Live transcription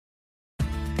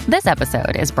This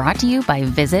episode is brought to you by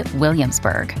Visit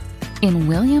Williamsburg. In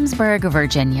Williamsburg,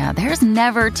 Virginia, there's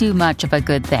never too much of a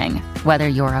good thing. Whether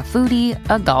you're a foodie,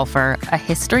 a golfer, a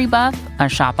history buff, a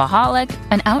shopaholic,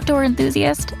 an outdoor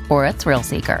enthusiast, or a thrill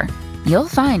seeker, you'll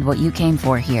find what you came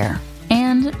for here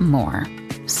and more.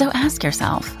 So ask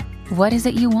yourself, what is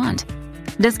it you want?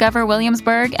 Discover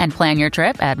Williamsburg and plan your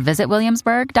trip at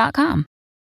visitwilliamsburg.com.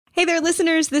 Hey there,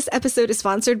 listeners. This episode is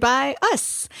sponsored by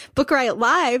us. Book Riot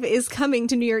Live is coming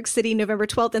to New York City November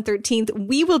 12th and 13th.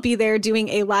 We will be there doing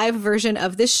a live version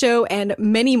of this show and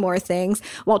many more things.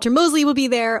 Walter Mosley will be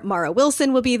there. Mara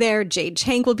Wilson will be there. Jade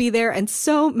Chang will be there. And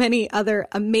so many other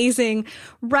amazing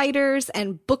writers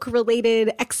and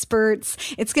book-related experts.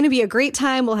 It's going to be a great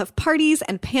time. We'll have parties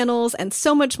and panels and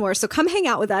so much more. So come hang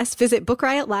out with us. Visit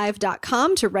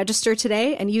bookriotlive.com to register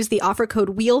today and use the offer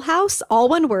code WHEELHOUSE, all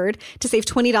one word, to save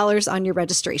 $20 on your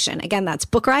registration. Again, that's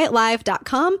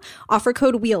bookriotlive.com, offer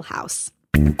code WHEELHOUSE.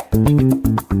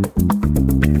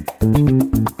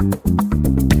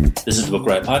 This is the Book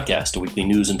Riot Podcast, a weekly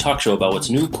news and talk show about what's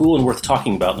new, cool, and worth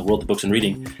talking about in the world of books and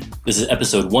reading. This is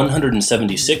episode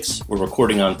 176. We're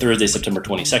recording on Thursday, September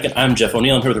 22nd. I'm Jeff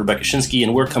O'Neill. I'm here with Rebecca Schinsky,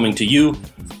 and we're coming to you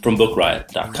from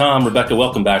BookRiot.com. Rebecca,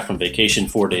 welcome back from vacation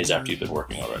 4 days after you've been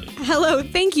working already. Hello,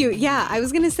 thank you. Yeah, I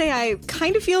was going to say I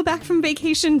kind of feel back from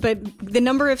vacation, but the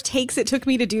number of takes it took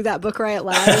me to do that Book Riot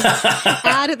Live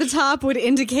ad at the top would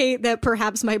indicate that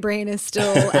perhaps my brain is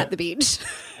still at the beach.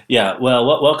 Yeah, well,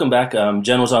 welcome back.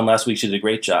 Jen was on last week. She did a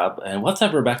great job. And let's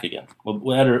have her back again.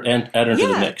 We'll add her into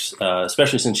the mix,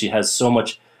 especially since she has so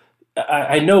much.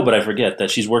 I know, but I forget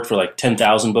that she's worked for like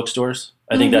 10,000 bookstores.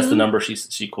 I think that's the number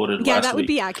she quoted last week. Yeah, that would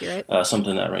be accurate.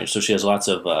 Something in that range. So she has lots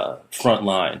of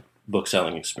frontline book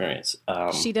selling experience.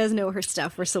 She does know her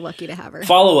stuff. We're so lucky to have her.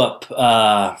 Follow up.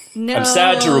 No. I'm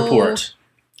sad to report.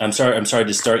 I'm sorry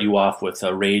to start you off with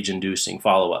a rage-inducing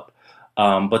follow up.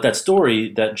 But that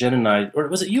story that Jen and I, or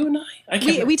was it you and I?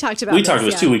 We talked about. We talked. It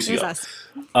was 2 weeks ago. Us.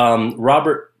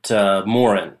 Robert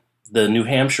Morin, the New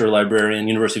Hampshire librarian,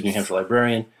 University of New Hampshire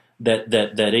librarian,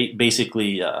 that ate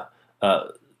basically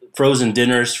frozen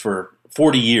dinners for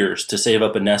 40 years to save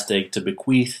up a nest egg to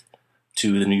bequeath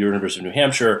to the University of New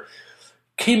Hampshire,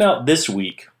 came out this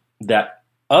week that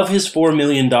of his $4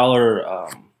 million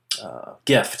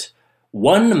gift,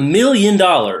 $1 million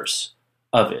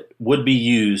of it would be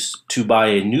used to buy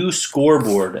a new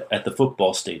scoreboard at the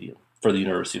football stadium for the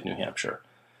University of New Hampshire,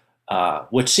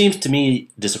 which seems to me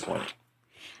disappointing.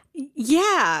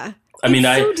 Yeah. I mean,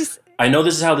 I know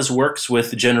this is how this works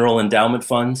with general endowment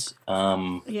funds.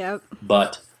 Yep.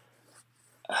 But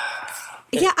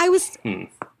yeah, I was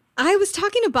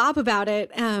talking to Bob about it.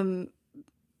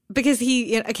 Because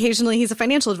occasionally he's a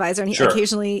financial advisor and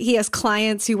occasionally he has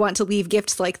clients who want to leave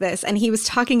gifts like this. And he was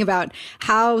talking about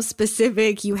how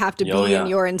specific you have to be in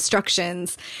your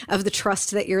instructions of the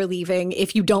trust that you're leaving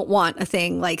if you don't want a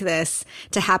thing like this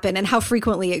to happen, and how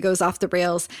frequently it goes off the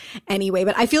rails anyway.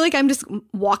 But I feel like I'm just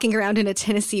walking around in a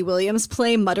Tennessee Williams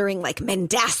play muttering like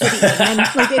mendacity. And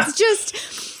like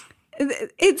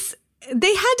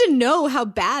they had to know how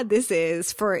bad this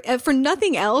is for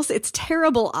nothing else. It's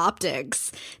terrible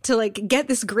optics to like get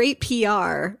this great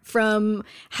PR from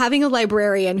having a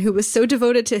librarian who was so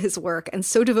devoted to his work and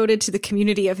so devoted to the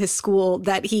community of his school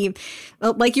that he,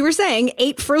 like you were saying,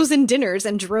 ate frozen dinners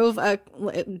and drove a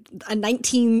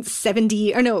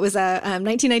 1970, or no, it was a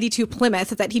 1992 Plymouth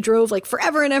that he drove like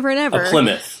forever and ever and ever. A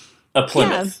Plymouth. Yeah, a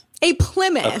Plymouth. A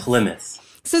Plymouth.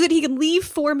 So that he could leave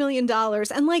 $4 million.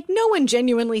 And like, no one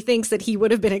genuinely thinks that he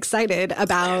would have been excited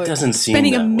about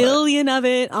spending $1 million of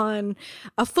it on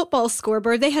a football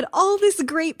scoreboard. They had all this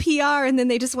great PR and then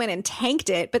they just went and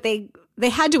tanked it. But they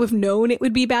had to have known it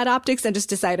would be bad optics and just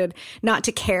decided not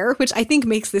to care, which I think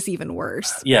makes this even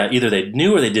worse. Yeah, either they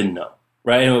knew or they didn't know,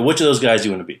 right? And which of those guys do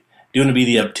you want to be? Do you want to be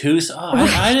the obtuse? Oh,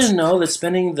 I didn't know that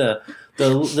spending the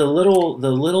little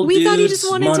we thought he dude's just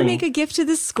wanted money to make a gift to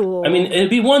the school. I mean, it'd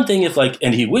be one thing if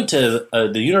and he went to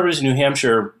the University of New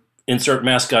Hampshire, insert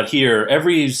mascot here,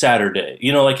 every Saturday.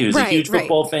 He was a huge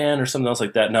football fan or something else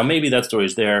like that. Now, maybe that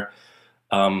story's there.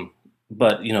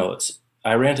 But,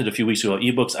 I ranted a few weeks ago about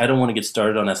ebooks. I don't want to get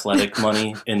started on athletic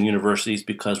money in universities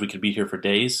because we could be here for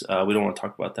days. We don't want to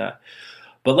talk about that.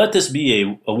 But let this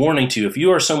be a warning to you. If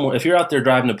you're out there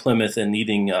driving to Plymouth and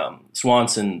eating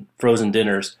Swanson frozen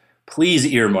dinners, please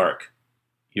earmark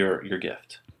your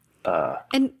gift.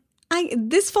 And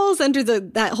This falls under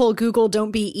that whole Google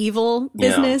don't be evil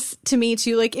business to me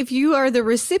too. Like if you are the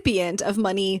recipient of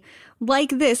money like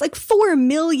this, like $4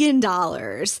 million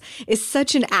is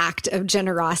such an act of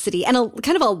generosity and a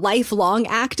kind of a lifelong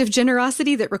act of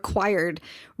generosity that required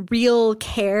real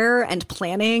care and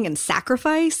planning and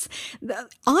sacrifice.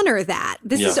 Honor that.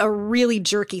 This is a really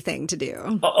jerky thing to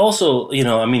do. Also,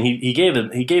 I mean, he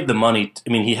gave the money.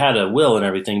 I mean, he had a will and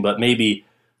everything, but maybe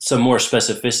some more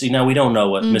specificity. Now, we don't know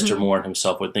what Mr. Moore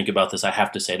himself would think about this. I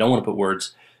have to say, I don't want to put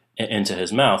words into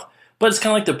his mouth, but it's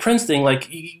kind of like the Prince thing. Like,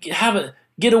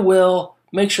 get a will,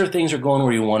 make sure things are going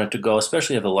where you want it to go,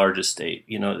 especially at the large estate.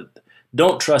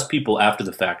 Don't trust people after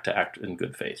the fact to act in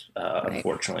good faith,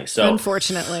 unfortunately.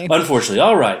 Unfortunately.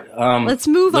 All right. Let's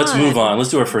move on. Let's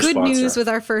do our first sponsor. Good news with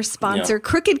our first sponsor.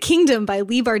 Crooked Kingdom by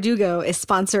Leigh Bardugo is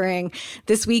sponsoring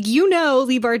this week.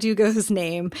 Leigh Bardugo's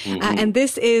name. And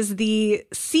this is the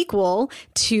sequel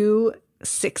to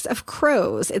Six of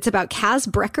Crows. It's about Kaz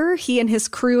Brekker. He and his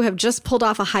crew have just pulled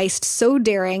off a heist so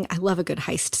daring, I love a good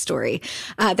heist story,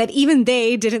 that even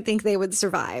they didn't think they would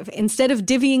survive. Instead of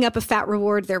divvying up a fat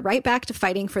reward, they're right back to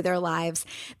fighting for their lives.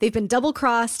 They've been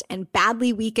double-crossed and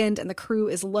badly weakened, and the crew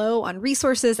is low on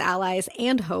resources, allies,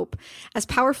 and hope. As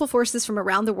powerful forces from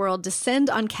around the world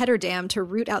descend on Ketterdam to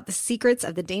root out the secrets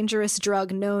of the dangerous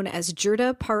drug known as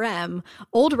Jurda Parem,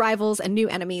 old rivals and new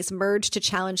enemies merge to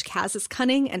challenge Kaz's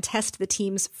cunning and test the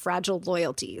team's fragile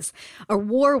loyalties. A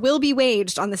war will be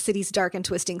waged on the city's dark and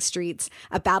twisting streets,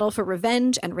 a battle for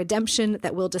revenge and redemption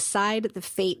that will decide the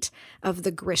fate of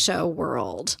the Grisha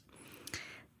world.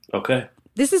 Okay.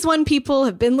 This is one people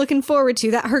have been looking forward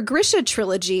to. That her Grisha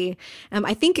trilogy,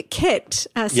 I think Kit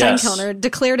Steinkellner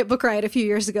declared at Book Riot a few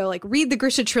years ago, like, read the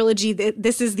Grisha trilogy.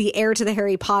 This is the heir to the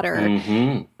Harry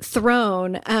Potter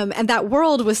throne. And that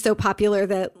world was so popular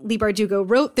that Leigh Bardugo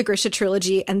wrote the Grisha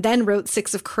trilogy and then wrote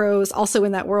Six of Crows, also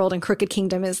in that world. And Crooked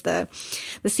Kingdom is the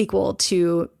sequel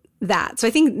to that. So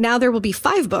I think now there will be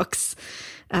 5 books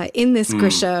in this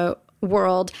Grisha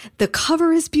world. The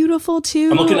cover is beautiful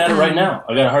too. I'm looking at it right now.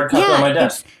 I got a hard copy on my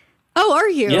desk. Oh, are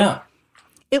you? Yeah.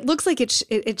 It looks like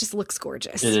it just looks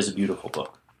gorgeous. It is a beautiful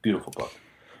book. Beautiful book.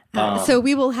 So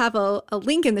we will have a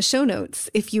link in the show notes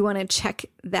if you want to check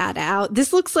that out.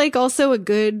 This looks like also a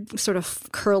good sort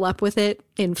of curl up with it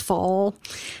in fall.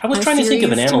 I was trying to think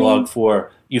of an analog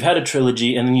for, you've had a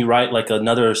trilogy and then you write like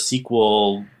another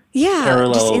sequel. Yeah,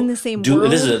 parallel, just in the same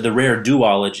world. This is the rare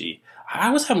duology. I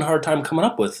was having a hard time coming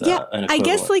up with an equivalent. I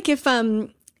guess like if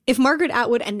Margaret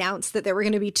Atwood announced that there were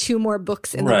going to be 2 more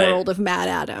books in the world of Mad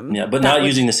Adam. Yeah, but not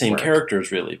using the same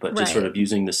characters really, but just sort of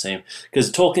using the same.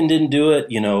 Because Tolkien didn't do it,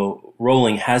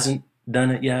 Rowling hasn't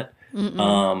done it yet.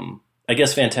 I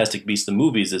guess Fantastic Beasts, the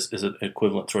movies, is an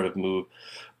equivalent sort of move.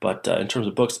 But in terms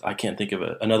of books, I can't think of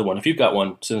another one. If you've got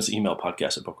one, send us an email,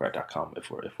 podcast@bookriot.com if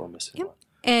we're missing one.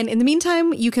 And in the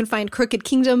meantime, you can find Crooked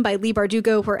Kingdom by Leigh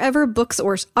Bardugo wherever books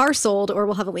are sold, or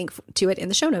we'll have a link to it in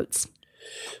the show notes.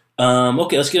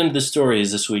 Okay, let's get into the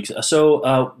stories this week.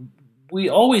 So we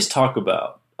always talk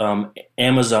about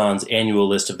Amazon's annual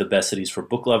list of the best cities for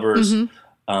book lovers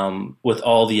with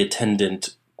all the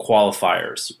attendant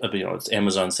qualifiers. It's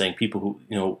Amazon saying people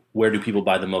who, where do people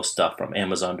buy the most stuff from?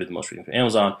 Amazon, do the most reading from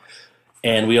Amazon.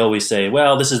 And we always say,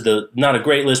 well, this is not a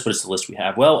great list, but it's the list we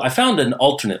have. Well, I found an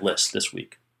alternate list this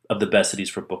week of the best cities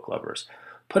for book lovers.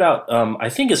 Put out, I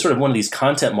think it's sort of one of these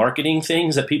content marketing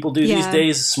things that people do these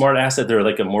days. Smart asset, they're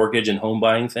like a mortgage and home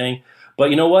buying thing. But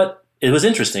you know what? It was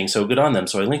interesting, so good on them.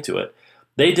 So I linked to it.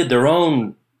 They did their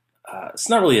own, it's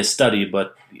not really a study,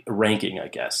 but a ranking, I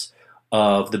guess,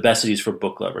 of the best cities for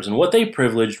book lovers. And what they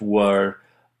privileged were,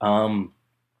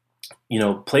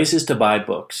 places to buy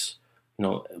books,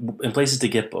 and places to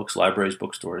get books, libraries,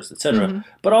 bookstores, etc.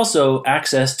 But also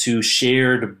access to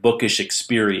shared bookish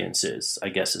experiences, I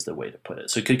guess is the way to put it.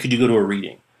 So could you go to a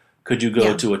reading? Could you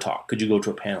go to a talk? Could you go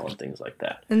to a panel and things like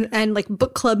that? And like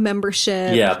book club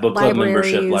membership. Yeah, book club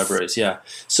membership, libraries, yeah.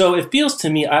 So it feels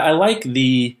to me, I like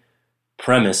the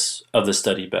premise of the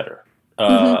study better.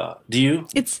 Do you?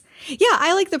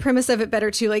 I like the premise of it better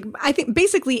too. Like, I think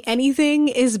basically anything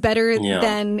is better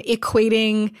than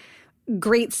equating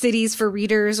great cities for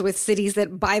readers with cities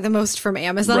that buy the most from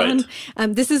Amazon.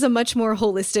 This is a much more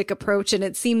holistic approach, and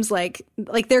it seems like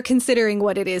they're considering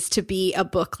what it is to be a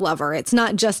book lover. It's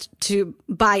not just to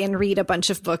buy and read a bunch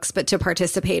of books, but to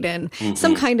participate in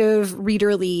some kind of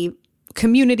readerly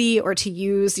community or to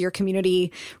use your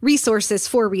community resources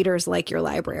for readers like your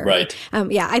library.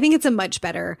 I think it's a much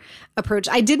better approach.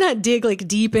 I did not dig like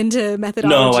deep into methodology.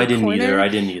 No, I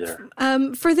didn't either.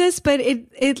 For this, but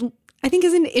it I think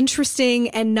is an interesting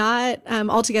and not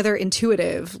altogether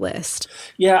intuitive list.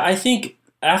 Yeah, I think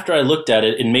after I looked at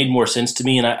it, it made more sense to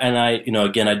me. And I,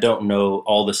 again, I don't know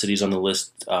all the cities on the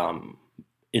list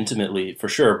intimately for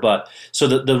sure. But so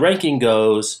the ranking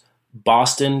goes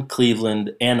Boston,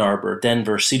 Cleveland, Ann Arbor,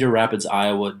 Denver, Cedar Rapids,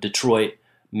 Iowa, Detroit,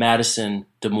 Madison,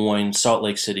 Des Moines, Salt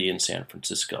Lake City, and San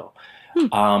Francisco.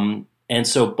 And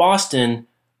so Boston,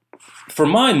 for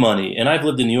my money, and I've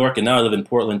lived in New York and now I live in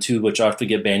Portland too, which I have to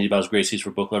get bandied about as great cities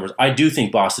for book lovers. I do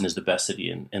think Boston is the best city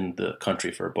in the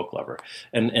country for a book lover.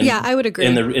 And yeah, I would agree.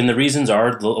 And the reasons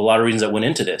are a lot of reasons that went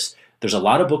into this. There's a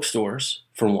lot of bookstores,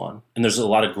 for one, and there's a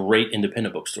lot of great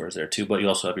independent bookstores there too, but you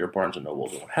also have your Barnes &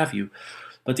 Nobles and what have you.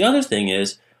 But the other thing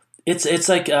is, it's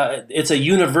like it's a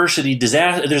university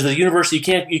disaster. There's a university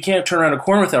you can't turn around a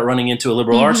corner without running into a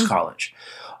liberal arts college,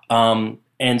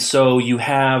 and so you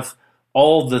have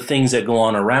all the things that go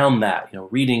on around that.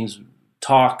 Readings,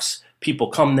 talks, people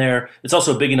come there. It's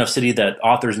also a big enough city that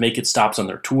authors make it stops on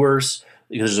their tours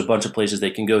because there's a bunch of places they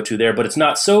can go to there. But it's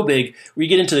not so big where you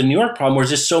get into the New York problem, where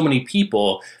there's just so many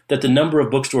people that the number of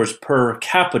bookstores per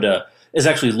capita is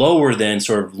actually lower than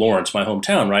sort of Lawrence, my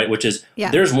hometown, right? Which is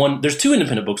there's two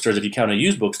independent bookstores if you count a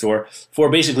used bookstore for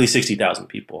basically 60,000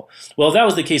 people. Well, if that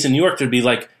was the case in New York, there'd be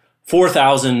like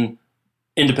 4,000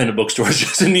 independent bookstores.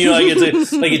 Just in New York,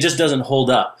 it just doesn't hold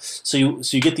up. So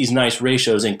you get these nice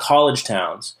ratios in college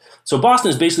towns. So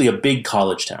Boston is basically a big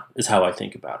college town, is how I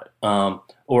think about it,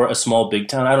 or a small big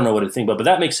town. I don't know what to think about, but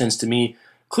that makes sense to me.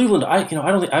 Cleveland, I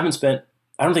don't think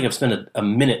I've spent a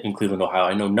minute in Cleveland, Ohio.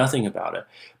 I know nothing about it.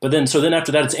 But then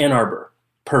after that, it's Ann Arbor.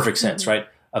 Perfect sense, right?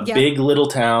 A big little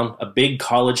town, a big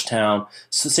college town.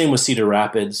 Same with Cedar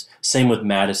Rapids, same with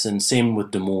Madison, same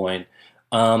with Des Moines.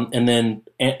 And then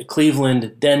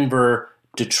Cleveland, Denver,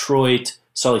 Detroit,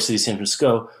 Salt Lake City, San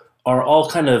Francisco are all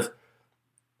kind of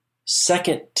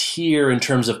second tier in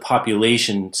terms of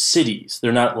population cities.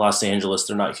 They're not Los Angeles,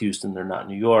 they're not Houston, they're not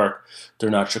New York, they're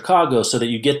not Chicago, so that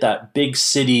you get that big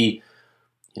city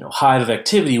hive of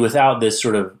activity without this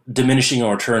sort of diminishing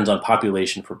returns on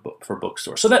population for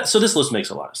bookstores. So this list makes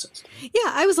a lot of sense. Yeah,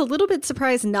 I was a little bit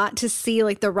surprised not to see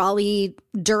like the Raleigh,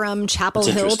 Durham, Chapel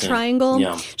Hill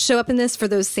triangle show up in this for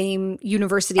those same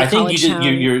university. I think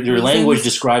your language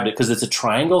described it because it's a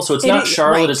triangle. So it's not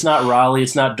Charlotte, it's not Raleigh,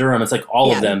 it's not Durham. It's like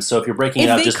all of them. So if you're breaking it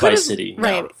out just by city,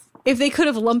 right. If they could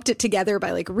have lumped it together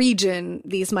by like region,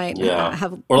 these might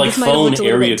have, or like phone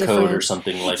area code or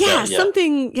something like that.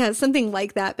 Something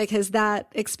like that, because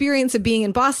that experience of being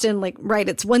in Boston, like, right,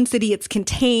 it's one city, it's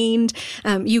contained.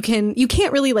 You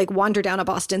can't really like wander down a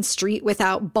Boston street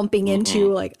without bumping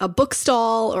into like a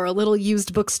bookstall or a little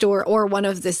used bookstore or one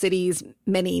of the city's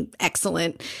many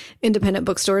excellent independent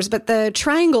bookstores. But the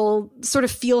triangle sort of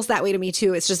feels that way to me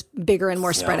too. It's just bigger and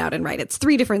more spread out, and right, it's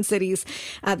 3 different cities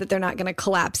that they're not going to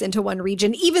collapse into one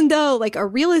region, even though like a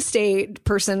real estate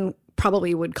person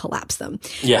probably would collapse them.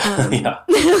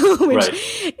 Which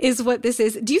is what this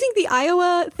is. Do you think the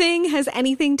Iowa thing has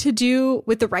anything to do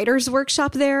with the writers'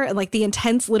 workshop there and like the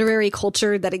intense literary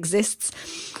culture that exists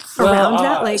around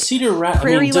that? Like Cedar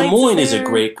Rapids, Des Moines is a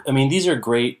great. These are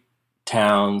great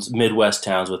towns, Midwest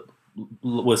towns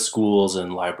with schools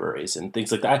and libraries and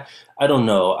things like that. I don't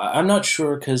know. I'm not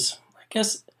sure because I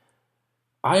guess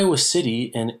Iowa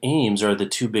City and Ames are the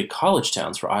 2 big college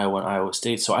towns for Iowa and Iowa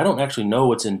State. So I don't actually know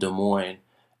what's in Des Moines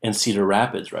and Cedar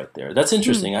Rapids right there. That's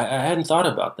interesting. I hadn't thought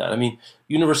about that.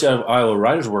 University of Iowa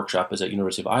Writers Workshop is at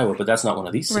University of Iowa, but that's not one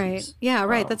of these cities. Right. Yeah,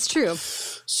 right. That's true.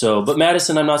 So, but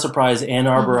Madison, I'm not surprised. Ann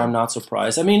Arbor, I'm not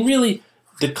surprised. Really,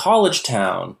 the college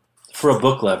town for a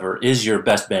book lover is your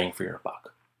best bang for your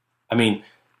buck.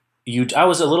 I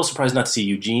was a little surprised not to see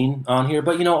Eugene on here,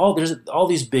 but there's all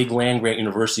these big land-grant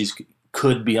universities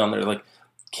could be on there. Like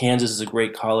Kansas is a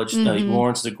great college.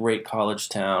 Lawrence is a great college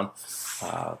town.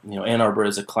 Ann Arbor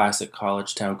is a classic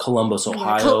college town. Columbus,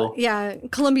 Ohio.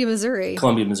 Columbia,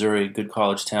 Missouri. Good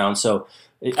college town. So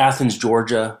Athens,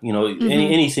 Georgia.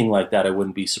 Anything like that, I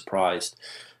wouldn't be surprised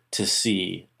to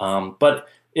see. But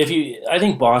I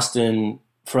think Boston,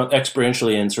 from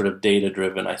experientially and sort of data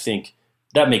driven, I think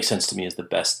that makes sense to me as the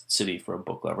best city for a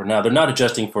book lover. Now they're not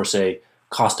adjusting for, say,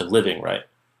 cost of living, right?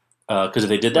 Because if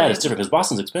they did that, it's different. Because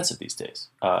Boston's expensive these days,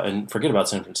 and forget about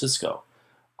San Francisco,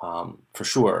 for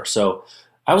sure. So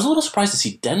I was a little surprised to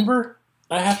see Denver.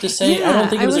 I have to say, I don't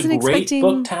think it was a great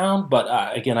book town,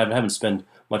 but again, I haven't spent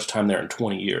much time there in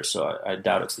 20 years, so I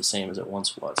doubt it's the same as it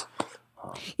once was.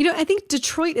 I think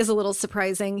Detroit is a little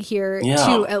surprising here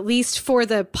too, at least for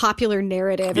the popular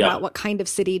narrative about what kind of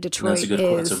city Detroit is.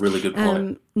 That's a really good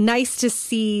point. Nice to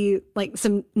see like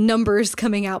some numbers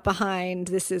coming out behind.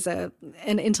 This is an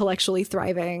intellectually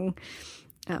thriving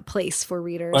place for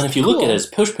readers. And if you look at it as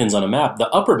pushpins on a map, the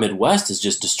upper Midwest is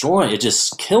just destroying. It's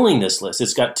just killing this list.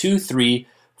 It's got 2, 3,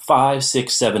 5,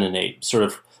 6, 7, and 8, sort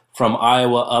of from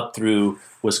Iowa up through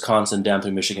Wisconsin, down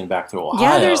through Michigan, back through Ohio.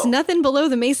 Yeah, there's nothing below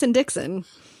the Mason-Dixon.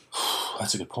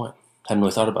 That's a good point. Hadn't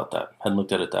really thought about that. Hadn't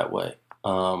looked at it that way.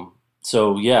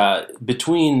 So yeah,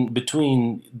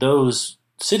 between those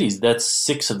cities, that's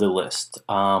 6 of the list.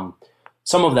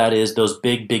 Some of that is those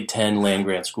big Big Ten land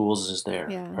grant schools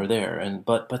are there,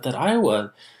 but that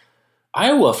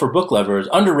Iowa for book lovers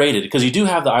underrated, because you do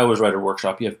have the Iowa's Writer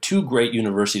Workshop. You have 2 great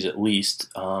universities at least,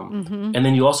 and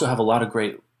then you also have a lot of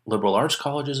great liberal arts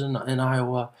colleges in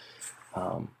Iowa.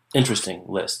 Interesting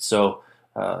list. So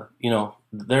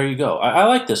there you go. I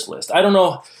like this list. I don't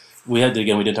know. We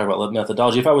didn't talk about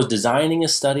methodology. If I was designing a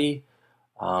study,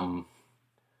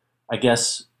 I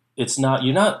guess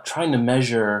you're not trying to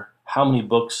measure how many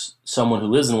books someone who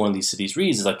lives in one of these cities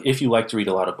reads. It's like, if you like to read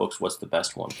a lot of books, what's the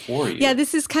best one for you? Yeah,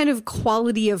 this is kind of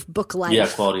quality of book life. Yeah,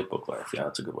 quality of book life. Yeah,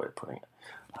 that's a good way of putting it.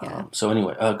 Yeah. So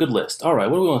anyway, good list. All right,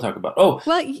 what do we want to talk about? Oh,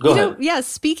 well, go ahead. Yeah,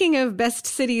 speaking of best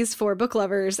cities for book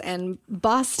lovers and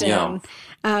Boston,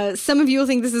 some of you will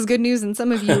think this is good news and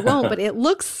some of you won't, but it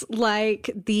looks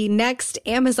like the next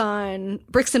Amazon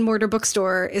bricks and mortar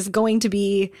bookstore is going to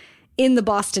be in the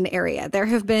Boston area. There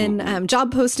have been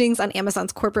job postings on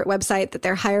Amazon's corporate website that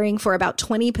they're hiring for about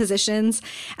 20 positions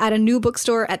at a new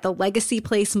bookstore at the Legacy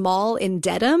Place Mall in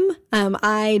Dedham.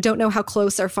 I don't know how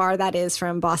close or far that is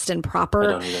from Boston proper. I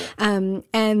don't either.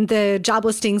 And the job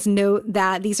listings note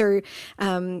that these are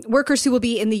workers who will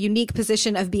be in the unique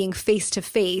position of being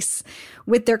face-to-face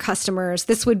with their customers.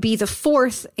 This would be the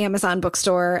 4th Amazon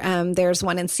bookstore. There's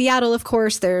one in Seattle, of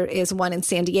course. There is one in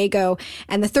San Diego.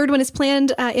 And the 3rd one is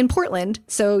planned in Portland.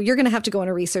 So you're going to have to go on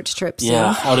a research trip soon.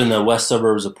 Yeah, out in the west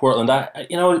suburbs of Portland.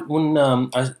 When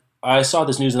I saw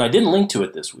this news, and I didn't link to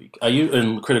it this week,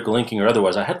 in critical linking or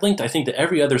otherwise, I had linked, I think, to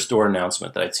every other store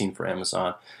announcement that I'd seen for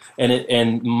Amazon.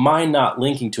 And my not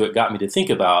linking to it got me to think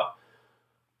about,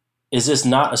 is this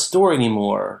not a store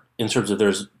anymore in terms of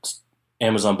there's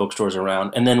Amazon bookstores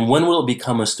around, and then when will it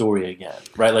become a story again,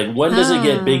 right? Like, when does it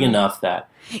get big enough that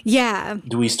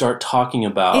do we start talking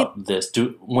about this?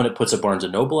 When it puts a Barnes &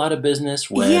 Noble out of business?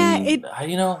 What do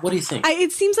you think?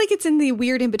 It seems like it's in the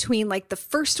weird in between. Like, the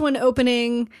first one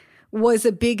opening was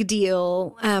a big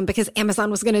deal because Amazon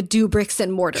was going to do bricks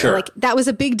and mortar. Sure. Like, that was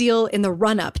a big deal in the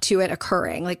run up to it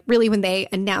occurring. Like, really, when they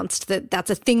announced that that's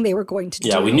a thing they were going to do.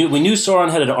 Yeah, we knew Sauron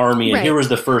had an army, and here was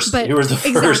the first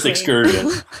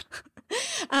excursion.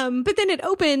 But then it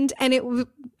opened, and it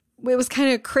was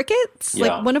kind of crickets. Yeah.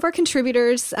 Like, one of our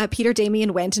contributors, Peter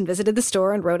Damian, went and visited the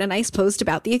store and wrote a nice post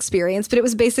about the experience, but it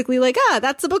was basically like,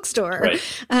 that's a bookstore.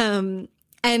 Right.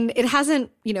 And it hasn't,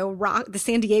 the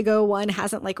San Diego one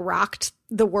hasn't rocked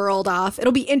the world off.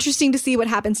 It'll be interesting to see what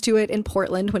happens to it in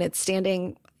Portland when it's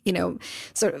standing,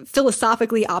 sort of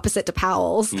philosophically opposite to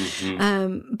Powell's.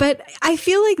 Mm-hmm. But I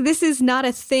feel like this is not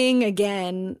a thing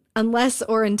again, unless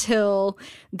or until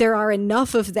there are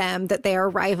enough of them that they are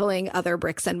rivaling other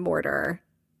bricks and mortar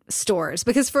stores.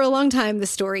 Because for a long time, the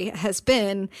story has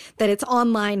been that it's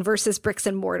online versus bricks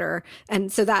and mortar.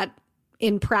 And so that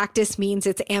in practice means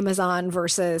it's Amazon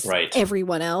versus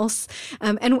everyone else.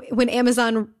 And when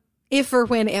Amazon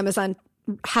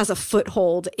has a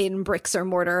foothold in bricks or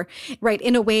mortar, right,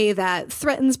 in a way that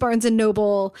threatens Barnes &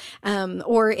 Noble,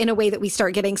 or in a way that we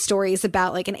start getting stories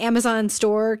about, like, an Amazon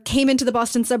store came into the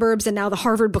Boston suburbs and now the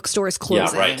Harvard bookstore is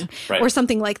closing, right. or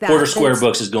something like that. Porter Square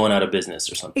Books is going out of business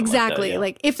or something exactly. like that.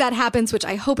 Like, if that happens, which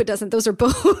I hope it doesn't, those of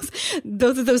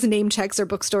those name checks are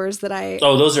bookstores that I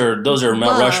those are Mount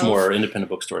love. Rushmore independent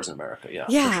bookstores in America.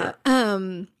 Yeah. For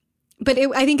sure. But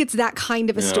I think it's that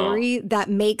kind of a story that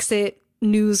makes it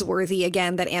newsworthy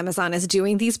again that Amazon is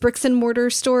doing these bricks and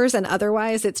mortar stores, and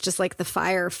otherwise it's just like the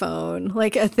Fire Phone,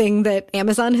 like a thing that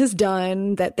Amazon has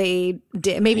done that they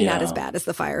did, maybe not as bad as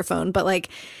the Fire Phone, but like,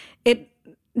 it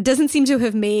doesn't seem to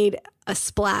have made a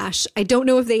splash. I don't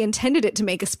know if they intended it to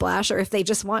make a splash or if they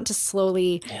just want to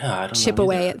slowly chip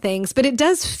away at things, but it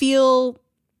does feel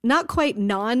not quite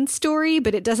non-story,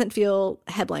 but it doesn't feel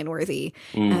headline worthy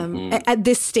at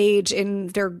this stage in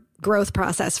their growth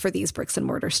process for these bricks and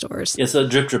mortar stores. It's a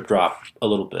drip, drip, drop a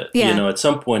little bit. Yeah. At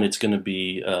some point it's going to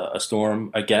be a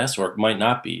storm, I guess, or it might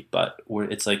not be, but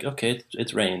it's like, okay,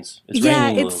 it rains. It's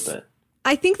raining a little bit.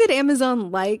 I think that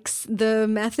Amazon likes the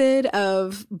method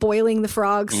of boiling the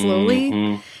frog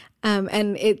slowly.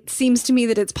 And it seems to me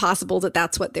that it's possible that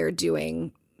that's what they're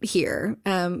doing here,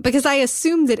 because I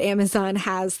assume that Amazon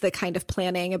has the kind of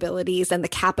planning abilities and the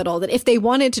capital that if they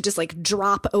wanted to just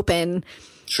drop open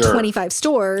 25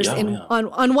 stores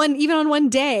on one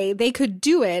day, they could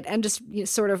do it and just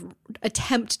sort of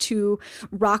attempt to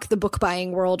rock the book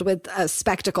buying world with a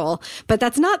spectacle. But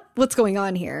that's not what's going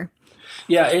on here.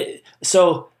 Yeah.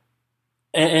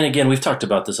 And again, we've talked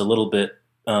about this a little bit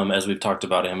as we've talked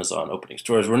about Amazon opening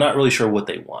stores. We're not really sure what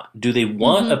they want. Do they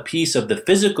want a piece of the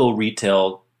physical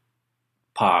retail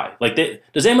pie? Like,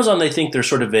 does Amazon, they think they're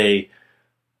sort of a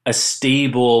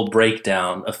stable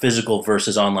breakdown of physical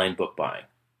versus online book buying,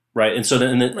 right? And so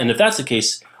then, and if that's the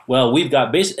case, well, we've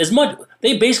got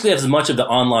they basically have as much of the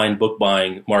online book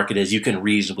buying market as you can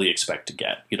reasonably expect to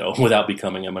get, without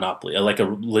becoming a monopoly, like a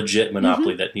legit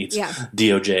monopoly that needs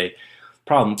DOJ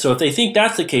problem. So if they think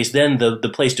that's the case, then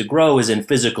the place to grow is in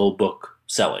physical book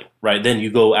selling, right? Then you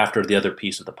go after the other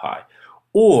piece of the pie.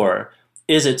 Or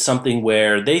is it something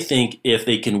where they think if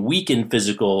they can weaken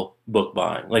physical book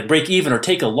buying, like break even or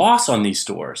take a loss on these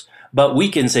stores, but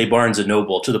weaken, say, Barnes &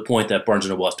 Noble to the point that Barnes &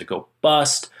 Noble has to go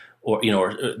bust, or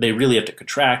they really have to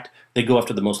contract, they go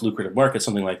after the most lucrative market,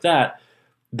 something like that,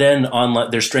 then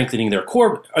they're strengthening their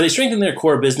core. Are they strengthening their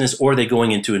core business, or are they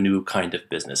going into a new kind of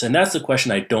business? And that's the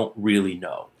question I don't really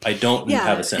know. I don't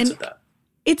have a sense of that.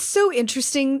 It's so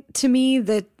interesting to me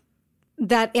that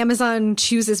Amazon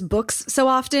chooses books so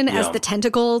often as the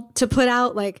tentacle to put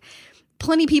out. Like,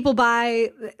 plenty of people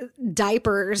buy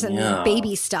diapers and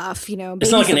baby stuff,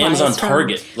 It's not like an Amazon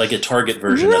Target, like a Target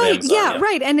version of Amazon. Yeah,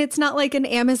 right. And it's not like an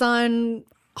Amazon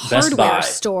hardware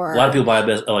store. A lot of people buy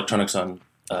electronics on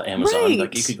Amazon. Right.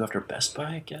 Like, you could go after Best Buy,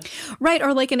 I guess. Right,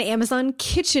 or like an Amazon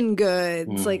kitchen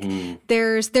goods. Like,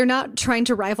 they're not trying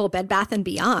to rival Bed Bath &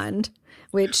 Beyond.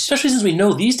 Which, especially since we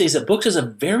know these days that books is a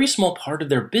very small part of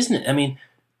their business. I mean,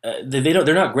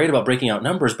 they're not great about breaking out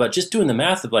numbers, but just doing the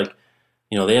math of like,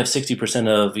 they have 60%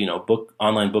 of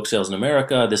online book sales in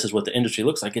America. This is what the industry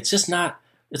looks like. It's just not.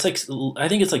 It's like, I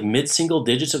think it's like mid-single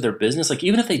digits of their business. Like,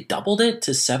 even if they doubled it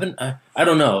to 7, I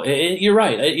don't know. You're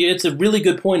right. It's a really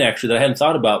good point, actually, that I hadn't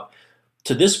thought about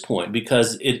to this point,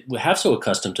 because we have so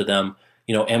accustomed to them.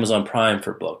 Amazon Prime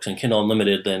for books and Kindle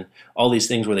Unlimited and all these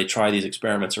things where they try these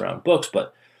experiments around books,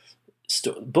 but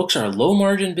books are a low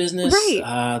margin business.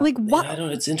 Right. Like, what? I don't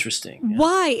know. It's interesting.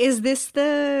 Why is this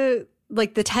the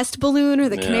test balloon or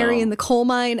the canary in the coal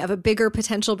mine of a bigger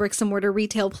potential bricks and mortar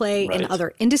retail play in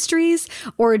other industries?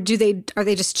 Or are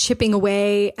they just chipping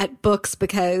away at books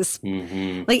because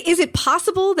like, is it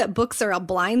possible that books are a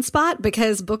blind spot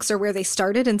because books are where they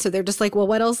started? And so they're just like, well,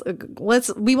 what else?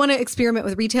 We want to experiment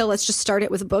with retail. Let's just start it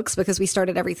with books because we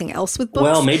started everything else with books.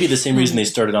 Well, maybe the same reason they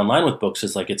started online with books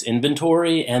is like it's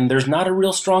inventory and there's not a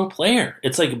real strong player.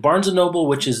 It's like Barnes & Noble,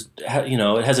 which is,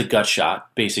 it has a gut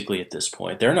shot basically at this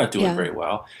point. They're not doing very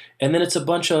well. And then it's a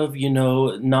bunch of,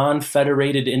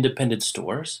 non-federated independent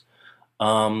stores.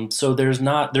 So there's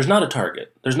not a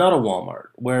Target, there's not a Walmart,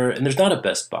 and there's not a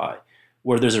Best Buy,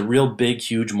 where there's a real big,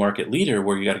 huge market leader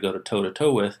where you got to go to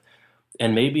toe with.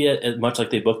 And maybe much like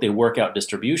they work out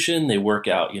distribution, they work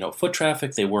out, foot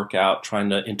traffic, they work out trying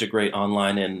to integrate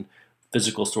online and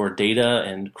physical store data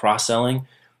and cross-selling.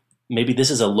 Maybe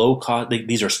this is a low cost.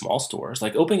 These are small stores.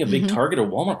 Like, opening a big Target or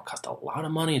Walmart costs a lot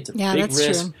of money. It's a big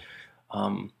risk. True.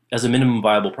 As a minimum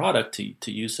viable product,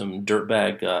 to use some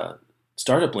dirtbag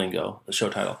startup lingo, the show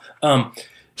title,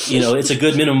 it's a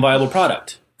good minimum viable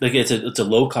product. Like, it's a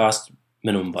low cost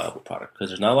minimum viable product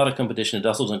because there's not a lot of competition. It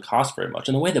also doesn't cost very much.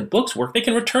 And the way the books work, they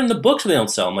can return the books if they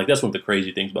don't sell them. Like, that's one of the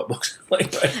crazy things about books.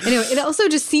 Like, right? I know. It also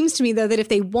just seems to me, though, that if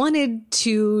they wanted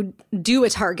to do a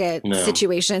Target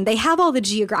situation, they have all the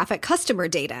geographic customer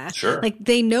data. Sure. Like,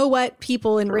 they know what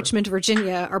people in Richmond,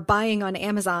 Virginia are buying on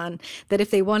Amazon, that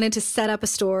if they wanted to set up a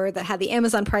store that had the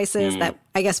Amazon prices that,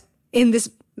 I guess, in this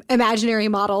imaginary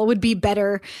model would be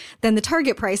better than the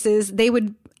Target prices, they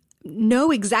would know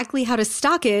exactly how to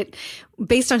stock it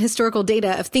based on historical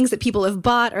data of things that people have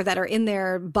bought or that are in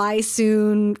their buy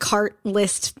soon cart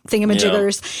list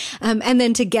thingamajiggers. And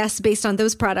then to guess based on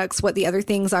those products what the other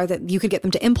things are that you could get them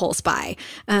to impulse buy.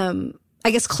 I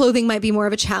guess clothing might be more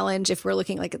of a challenge if we're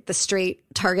looking like at the straight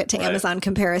Target to Amazon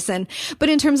comparison. But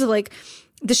in terms of like,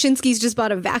 the Shinskys just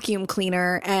bought a vacuum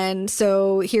cleaner, and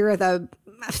so here are the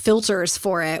filters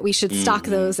for it. We should stock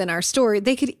those in our store.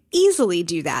 They could easily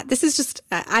do that. This is just,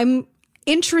 I'm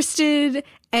interested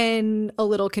and a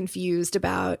little confused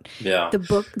about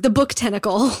the book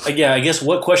tentacle. Yeah, I guess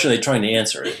what question are they trying to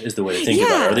answer is the way to think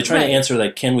about it. Are they trying to answer,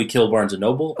 like, can we kill Barnes &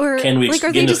 Noble? Or can we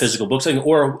get into physical books?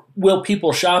 Or will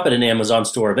people shop at an Amazon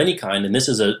store of any kind? And this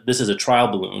is a trial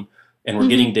balloon, and we're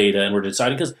getting data, and we're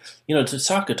deciding, because, to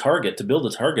stock a Target, to build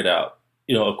a Target out,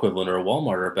 equivalent, or a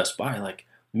Walmart or a Best Buy, like,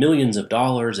 millions of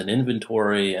dollars in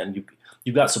inventory, and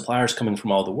you've got suppliers coming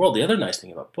from all the world. The other nice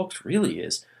thing about books really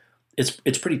is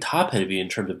it's pretty top heavy in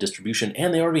terms of distribution,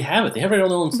 and they already have it. They have it on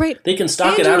their own. Right. They can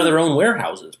stock it out of their own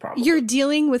warehouses. Probably you're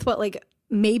dealing with what, like,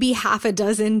 maybe half a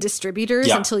dozen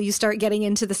distributors until you start getting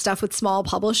into the stuff with small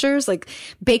publishers like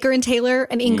Baker and Taylor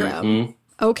and Ingram. Mm-hmm.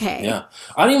 Okay. Yeah.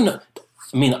 I don't even know.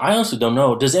 I mean, I honestly don't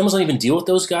know. Does Amazon even deal with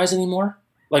those guys anymore?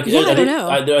 Like, I don't know.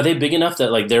 Are they big enough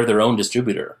that like they're their own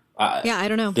distributor? I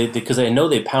don't know. Because I know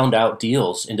they pound out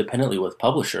deals independently with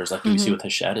publishers, like you see with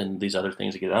Hachette and these other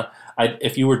things.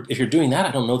 If you're doing that,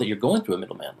 I don't know that you're going through a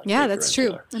middleman. Like that's true.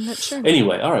 Taylor. I'm not sure.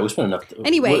 Anyway, all right, we spent enough.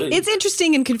 It's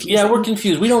interesting and confusing. Yeah, we're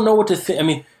confused. We don't know what to think. I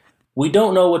mean, we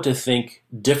don't know what to think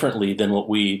differently than what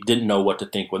we didn't know what to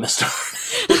think when this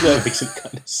started. That makes some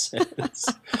kind of sense.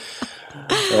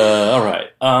 All right.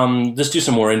 Let's do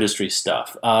some more industry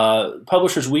stuff.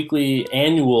 Publishers Weekly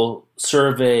annual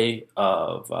survey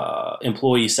of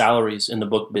employee salaries in the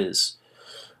book biz.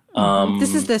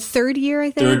 This is the third year,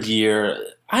 I think. Third year.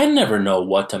 I never know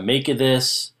what to make of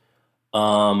this.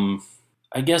 I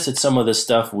guess it's some of the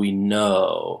stuff we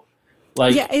know.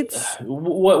 Like, it's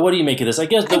what do you make of this? I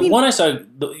guess one I saw.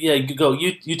 Go.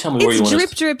 You tell me where you want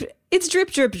to. It's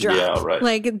drip, drop. Yeah, right.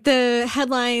 Like the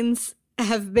headlines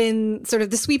have been sort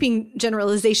of the sweeping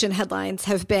generalization headlines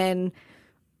have been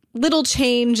little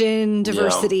change in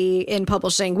diversity in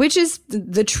publishing, which is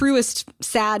the truest,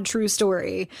 sad, true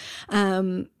story.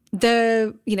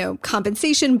 The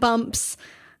compensation bumps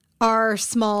are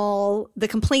small. The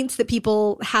complaints that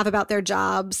people have about their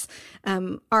jobs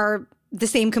are the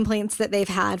same complaints that they've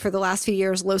had for the last few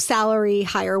years: low salary,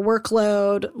 higher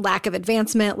workload, lack of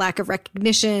advancement, lack of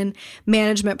recognition,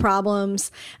 management problems.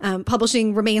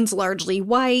 Publishing remains largely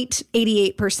white,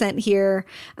 88% here.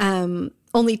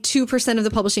 Only 2% of the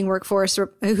publishing workforce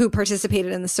who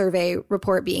participated in the survey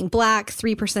report being Black,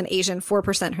 3% Asian,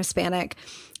 4% Hispanic,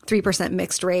 3%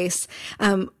 mixed race.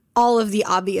 All of the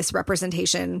obvious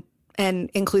representation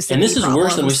and inclusivity. And this is problems.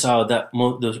 Worse than we saw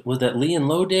was that Lee and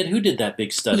Lowe did? Who did that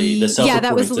big study? The self-reporting,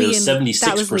 that was Lee.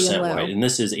 76% white, and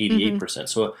this is 88%.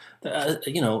 So,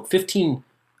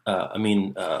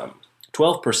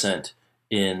 12%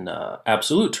 in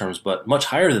absolute terms, but much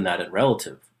higher than that in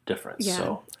relative difference. Yeah.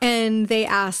 So. And they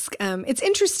ask, it's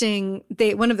interesting.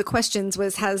 One of the questions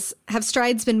was, have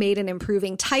strides been made in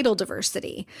improving title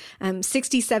diversity?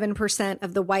 67%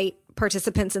 of the white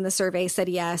participants in the survey said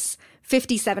yes.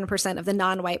 57% of the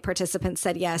non-white participants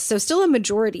said yes. So still a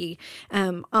majority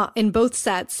in both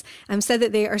sets said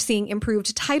that they are seeing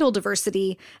improved title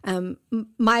diversity.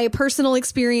 My personal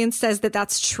experience says that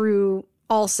that's true.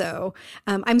 Also,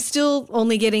 I'm still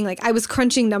only getting I was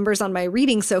crunching numbers on my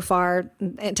reading so far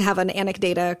to have an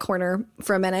anecdata corner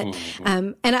for a minute.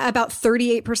 And about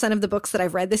 38% of the books that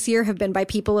I've read this year have been by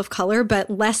people of color, but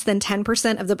less than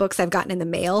 10% of the books I've gotten in the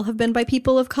mail have been by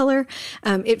people of color.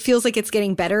 It feels like it's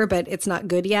getting better, but it's not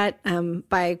good yet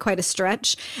by quite a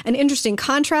stretch. An interesting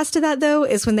contrast to that, though,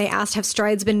 is when they asked, have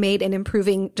strides been made in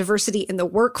improving diversity in the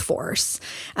workforce?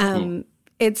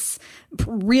 It's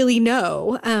really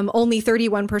no. Only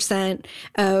 31%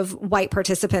 of white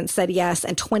participants said yes,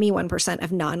 and 21%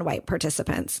 of non-white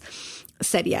participants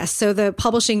said yes. So the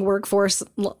publishing workforce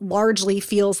largely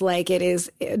feels like it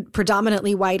is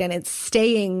predominantly white, and it's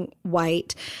staying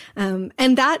white. And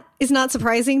that is not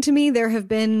surprising to me. There have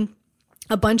been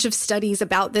a bunch of studies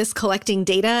about this, collecting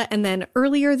data. And then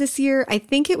earlier this year, I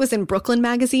think it was in Brooklyn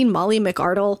Magazine, Molly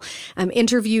McArdle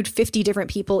interviewed 50 different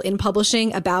people in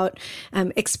publishing about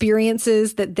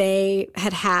experiences that they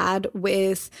had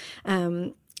with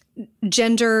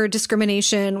gender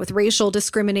discrimination, with racial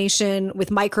discrimination, with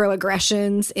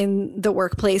microaggressions in the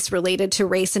workplace related to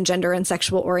race and gender and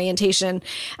sexual orientation.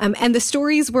 And the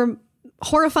stories were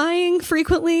horrifying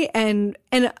frequently and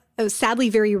sadly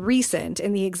very recent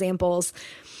in the examples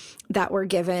that were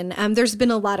given. There's been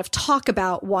a lot of talk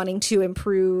about wanting to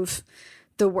improve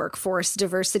the workforce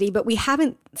diversity, but we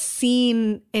haven't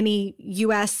seen any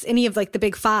of the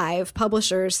big five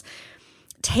publishers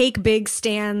take big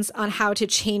stands on how to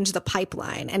change the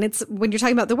pipeline. And it's when you're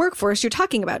talking about the workforce, you're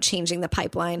talking about changing the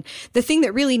pipeline. The thing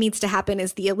that really needs to happen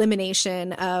is the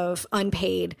elimination of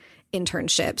unpaid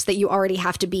internships that you already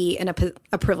have to be in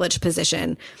a privileged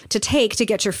position to take to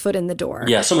get your foot in the door.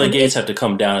 Yeah, some of the gates have to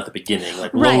come down at the beginning,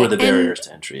 lower the barriers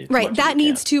to entry. Right, that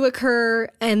needs to occur,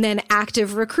 and then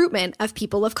active recruitment of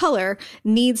people of color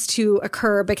needs to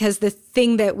occur, because the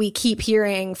thing that we keep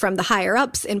hearing from the higher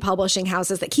ups in publishing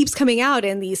houses that keeps coming out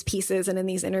in these pieces and in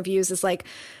these interviews is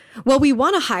well, we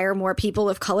want to hire more people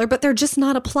of color, but they're just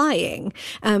not applying.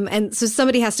 And so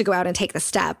somebody has to go out and take the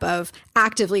step of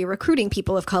actively recruiting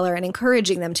people of color and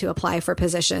encouraging them to apply for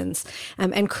positions,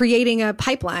 and creating a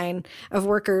pipeline of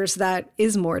workers that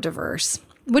is more diverse.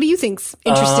 What do you think's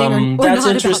interesting or that's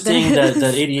not interesting about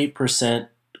that 88%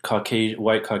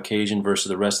 white Caucasian versus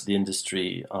the rest of the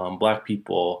industry. Black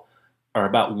people are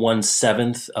about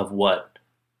 1/7 of what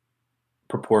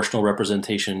proportional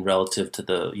representation relative to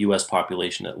the U.S.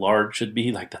 population at large should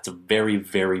be. Like, that's a very,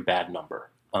 very bad number.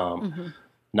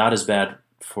 Not as bad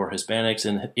for Hispanics,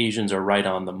 and Asians are right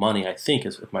on the money, I think,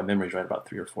 if my memory is right, about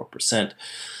 3 or 4%.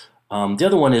 The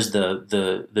other one is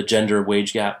the gender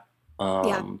wage gap.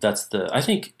 That's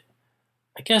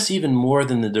I guess even more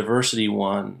than the diversity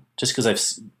one, just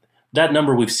because that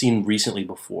number we've seen recently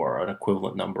before, an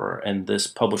equivalent number, and this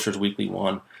Publishers Weekly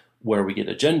one where we get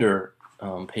a gender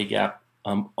pay gap.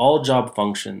 All job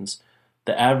functions,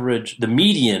 the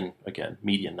median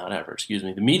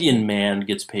man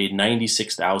gets paid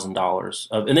 $96,000.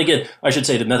 And again, I should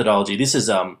say the methodology. This is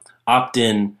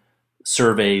opt-in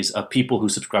surveys of people who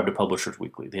subscribe to Publishers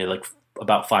Weekly. They had like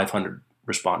about 500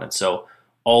 respondents. So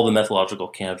all the methodological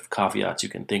caveats you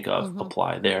can think of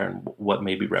apply there, and what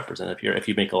may be represented here. If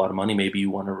you make a lot of money, maybe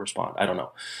you want to respond. I don't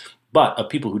know. But of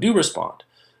people who do respond,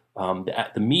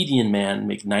 the median man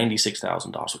makes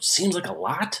 $96,000, which seems like a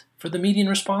lot for the median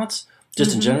response,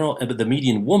 just in general. But the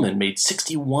median woman made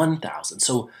 $61,000.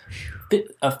 So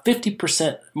a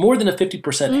 50%, more than a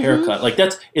 50% haircut. Like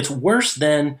it's worse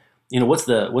than, what's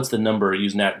the number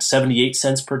using that? 78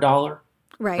 cents per dollar.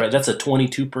 Right. That's a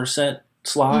 22%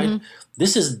 slide.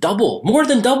 This is more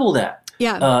than double that.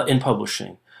 In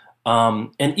publishing.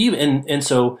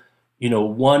 So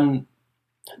one.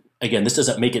 Again, this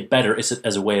doesn't make it better. It's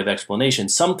as a way of explanation.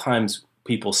 Sometimes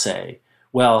people say,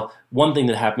 well, one thing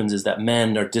that happens is that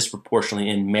men are disproportionately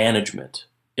in management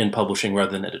in publishing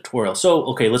rather than editorial. So,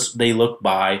 okay, they look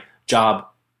by job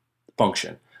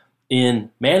function. In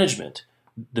management,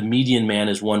 the median man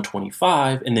is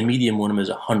 125 and the median woman is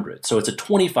 100. So it's a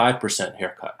 25%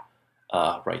 haircut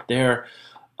right there.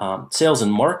 Sales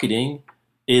and marketing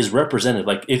is represented.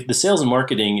 Like if the sales and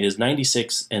marketing is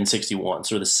 96 and 61,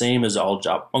 so the same as all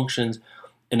job functions.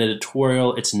 In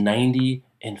editorial, it's 90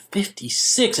 and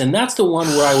 56. And that's the one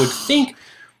where I would think,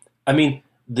 again,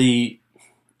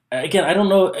 I don't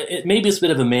know, maybe it's a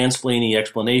bit of a mansplaining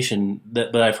explanation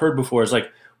but I've heard before is like,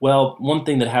 well, one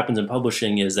thing that happens in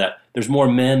publishing is that there's more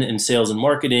men in sales and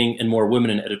marketing and more women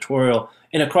in editorial.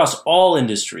 And across all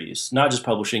industries, not just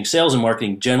publishing, sales and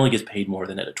marketing generally gets paid more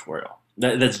than editorial.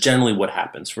 That's generally what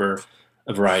happens for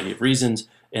a variety of reasons,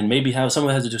 and maybe some of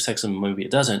it has to do with sexism, maybe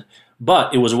it doesn't.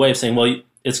 But it was a way of saying, well,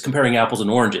 it's comparing apples and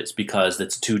oranges because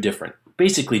that's two different,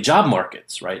 basically, job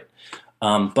markets, right?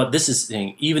 But this is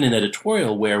saying even in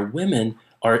editorial where women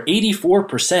are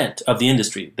 84% of the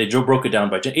industry. They broke it down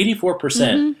by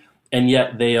 84%, and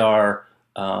yet they are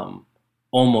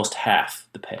almost half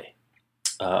the pay.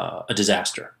 A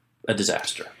disaster.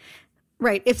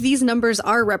 Right. If these numbers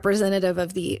are representative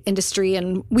of the industry,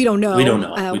 and we don't know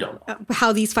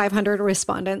how these 500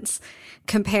 respondents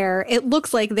compare, it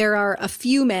looks like there are a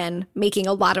few men making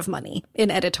a lot of money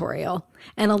in editorial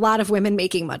and a lot of women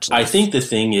making much less. I think the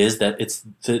thing is that it's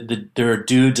there are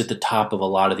dudes at the top of a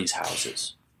lot of these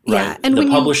houses. Right? Yeah, and the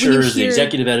publishers, the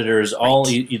executive editors, all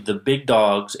the big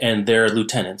dogs and their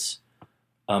lieutenants.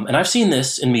 And I've seen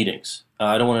this in meetings.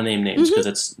 I don't want to name names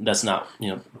because that's not,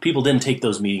 people didn't take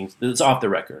those meetings. It's off the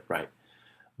record, right?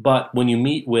 But when you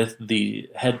meet with the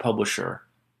head publisher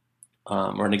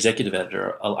or an executive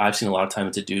editor, I've seen a lot of time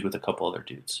it's a dude with a couple other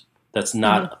dudes. That's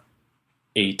not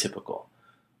atypical.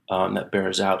 That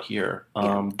bears out here.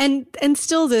 And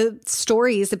still the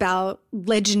stories about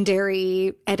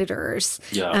legendary editors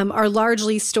are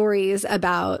largely stories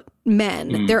about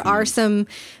men. There are some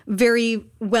very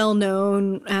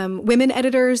well-known women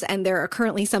editors, and there are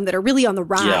currently some that are really on the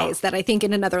rise that I think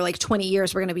in another 20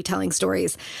 years we're going to be telling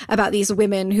stories about these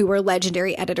women who were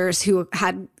legendary editors who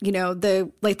had,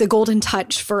 the golden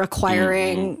touch for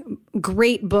acquiring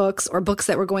great books or books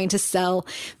that were going to sell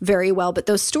very well. But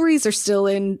those stories are still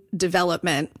in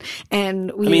development.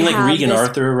 And Regan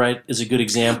Arthur, right, is a good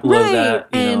example of that.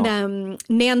 And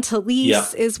Nan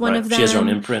Talese is one of them. She has her own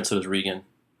imprint, so does Regan.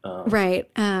 Right.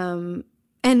 And,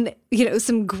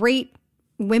 some great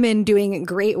women doing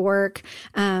great work,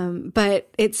 but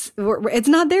it's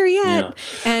not there yet. Yeah.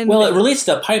 And it relates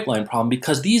to that pipeline problem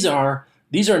because these are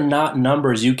not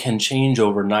numbers you can change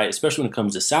overnight, especially when it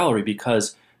comes to salary,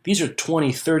 because these are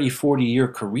 20, 30, 40-year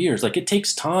careers. Like, it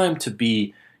takes time to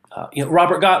be,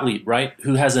 Robert Gottlieb, right,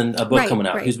 who has a book coming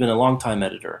out, who's been a long-time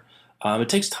editor. It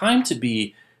takes time to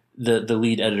be the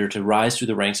lead editor, to rise through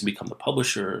the ranks and become the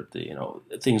publisher,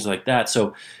 things like that.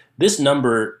 So this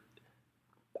number,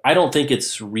 I don't think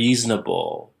it's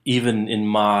reasonable, even in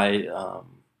my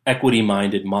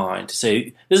equity-minded mind, to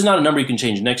say this is not a number you can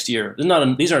change next year.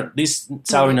 These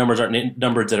salary numbers aren't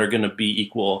numbers that are going to be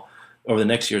equal over the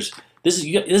next years. This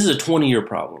is a 20-year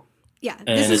problem. Yeah,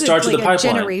 and it starts with the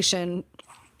pipeline. Generation.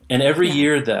 And every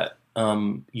year that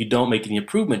you don't make any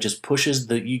improvement, just pushes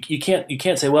you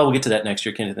can't say, well, we'll get to that next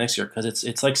year, can't do that next year, because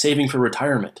it's like saving for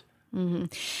retirement. Mm-hmm.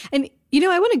 And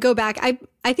I want to go back.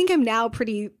 I think I'm now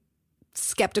pretty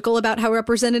skeptical about how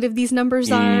representative these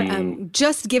numbers are.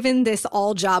 Just given this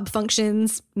all job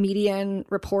functions median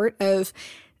report of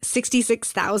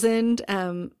 66,000,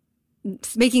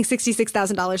 making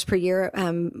 $66,000 per year,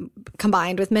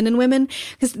 combined with men and women,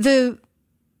 because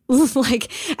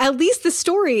at least the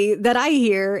story that I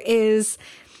hear is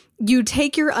you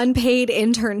take your unpaid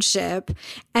internship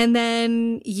and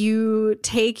then you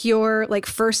take your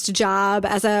first job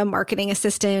as a marketing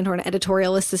assistant or an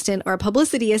editorial assistant or a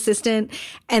publicity assistant,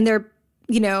 and they're,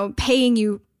 paying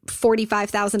you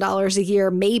 $45,000 a year,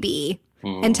 maybe,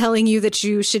 and telling you that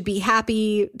you should be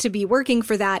happy to be working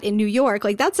for that in New York.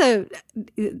 That's the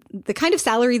kind of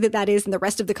salary that is in the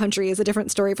rest of the country is a different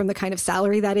story from the kind of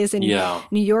salary that is in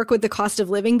New York with the cost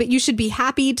of living. But you should be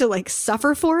happy to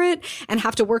suffer for it and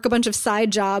have to work a bunch of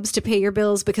side jobs to pay your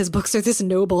bills because books are this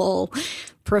noble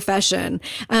profession.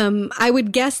 I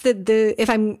would guess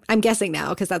that I'm guessing now,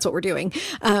 because that's what we're doing,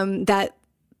 that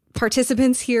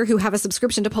participants here who have a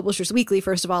subscription to Publishers Weekly,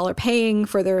 first of all, are paying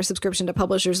for their subscription to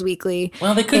Publishers Weekly.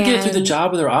 Well, they could get it through the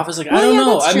job of their office. I don't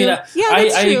know. I mean,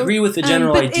 I agree with the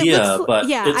general idea, but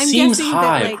it seems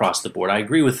high across the board. I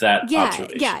agree with that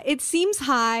observation. Yeah, it seems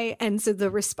high. And so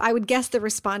I would guess the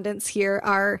respondents here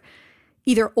are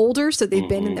either older, so they've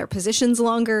been in their positions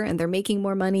longer and they're making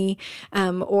more money,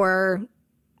 or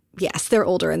yes, they're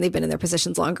older and they've been in their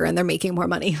positions longer and they're making more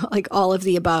money, all of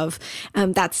the above.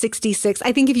 That's 66.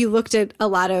 I think if you looked at a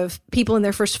lot of people in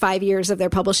their first 5 years of their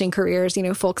publishing careers,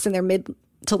 folks in their mid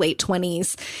to late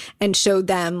 20s, and showed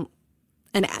them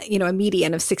a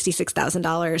median of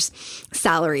 $66,000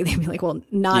 salary, they'd be like, well,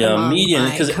 not among median,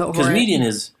 my cohort. Because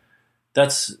median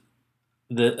that's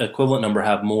the equivalent number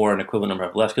have more and equivalent number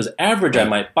have less. Because average I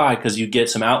might buy because you get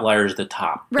some outliers at the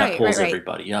top that pulls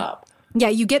everybody up. Yeah,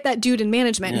 you get that dude in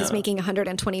management who's making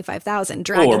 $125,000,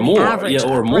 dragging or more, the average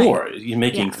or up, more. Right. You're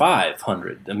making $500,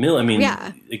 $1 million. I mean,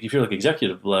 if you're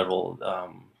executive level,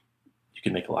 you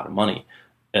can make a lot of money.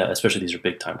 Especially these are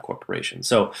big time corporations.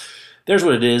 So there's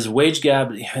what it is. Wage gap.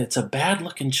 It's a bad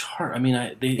looking chart. I mean,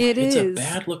 it's a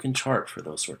bad looking chart for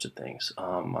those sorts of things.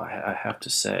 I have to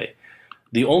say,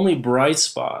 the only bright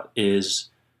spot is.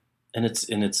 And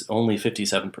it's only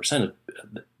 57% of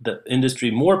the industry.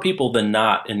 More people than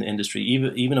not in the industry,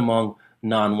 even among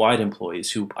non-white employees,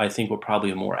 who I think were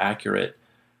probably a more accurate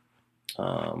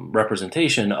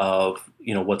representation of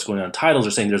what's going on in titles,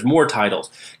 are saying there's more titles,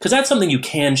 because that's something you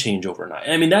can change overnight.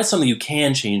 I mean, that's something you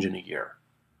can change in a year.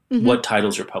 What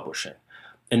titles you're publishing,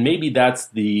 and maybe that's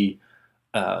the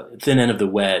thin end of the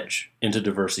wedge into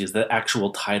diversity, is the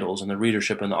actual titles and the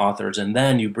readership and the authors, and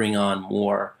then you bring on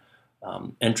more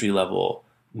entry-level,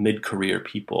 mid-career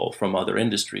people from other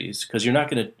industries, because you're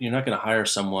not going to hire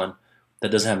someone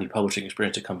that doesn't have any publishing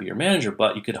experience to come be your manager,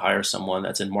 but you could hire someone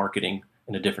that's in marketing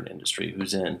in a different industry,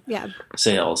 who's in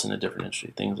sales in a different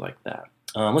industry, things like that.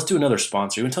 Let's do another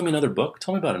sponsor. You want to tell me another book?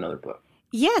 Tell me about another book.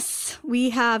 Yes,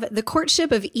 we have The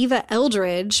Courtship of Eva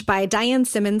Eldridge by Diane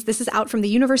Simmons. This is out from the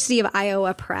University of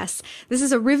Iowa Press. This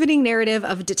is a riveting narrative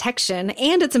of detection,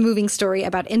 and it's a moving story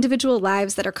about individual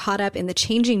lives that are caught up in the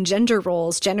changing gender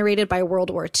roles generated by World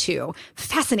War II.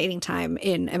 Fascinating time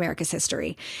in America's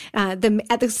history. At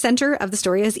the center of the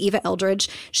story is Eva Eldridge.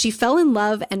 She fell in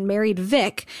love and married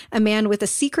Vic, a man with a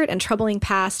secret and troubling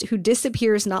past who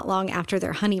disappears not long after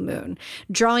their honeymoon.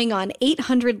 Drawing on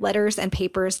 800 letters and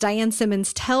papers, Diane Simmons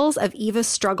tells of Eva's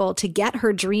struggle to get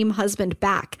her dream husband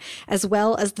back, as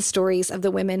well as the stories of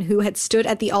the women who had stood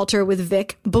at the altar with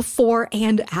Vic before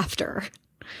and after.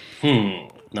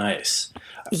 Nice.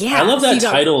 Yeah, I love that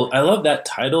title. I love that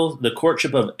title, The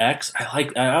Courtship of X.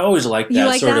 I always like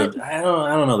that of. I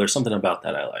don't know. There's something about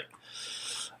that I like.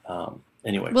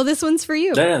 Anyway. Well, this one's for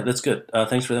you. Yeah, that's good.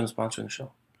 Thanks for them sponsoring the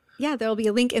show. Yeah, there'll be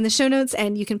a link in the show notes,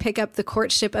 and you can pick up The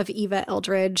Courtship of Eva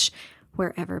Eldridge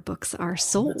wherever books are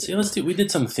sold. Let's do. We did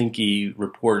some thinky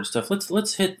report stuff.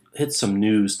 Let's hit some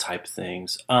news type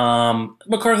things.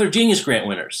 MacArthur Genius Grant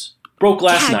winners broke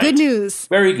last night. Good news.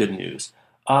 Very good news.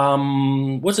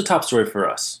 What's the top story for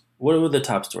us? What are the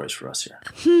top stories for us here?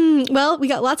 Well, we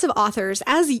got lots of authors,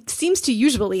 as seems to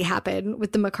usually happen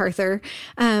with the MacArthur.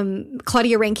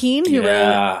 Claudia Rankine, who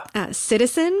wrote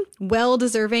Citizen,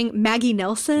 well-deserving. Maggie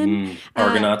Nelson.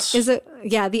 Argonauts.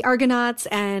 The Argonauts,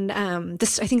 and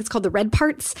this, I think it's called The Red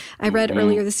Parts. I read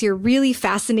earlier this year. Really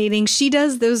fascinating. She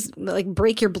does those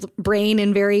break your brain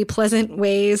in very pleasant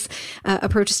ways,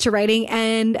 approaches to writing.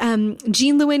 And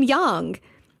Jean Lewin Yang.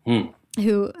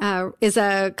 Who is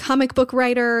a comic book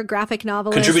writer, graphic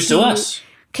novelist. Contributes to us.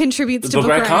 contributes to Book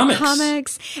Riot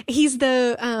Comics. He's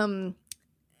the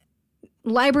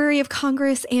Library of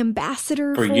Congress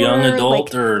ambassador for young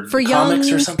adult or for comics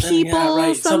young or something. People, yeah,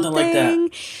 right. Something like that.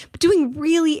 Doing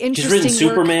really interesting He's written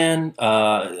Superman,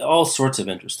 all sorts of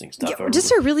interesting stuff. Yeah,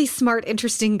 just a really smart,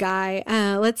 interesting guy.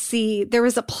 Let's see. There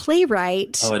was a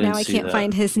playwright. Now I can't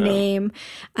find his name.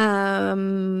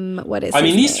 What is? I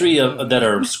mean, these three that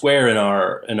are square in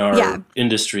our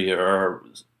industry are.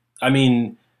 I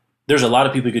mean, there's a lot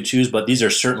of people you could choose, but these are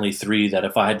certainly three that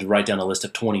if I had to write down a list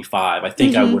of 25, I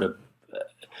think I would have.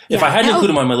 If I hadn't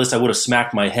included them on my list, I would have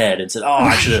smacked my head and said,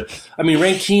 I should have. I mean,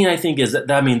 Rankine, I think, is that.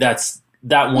 I mean, that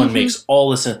one makes all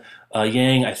the sense.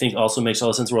 Yang, I think, also makes all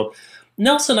the sense in the world.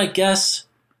 Nelson, I guess,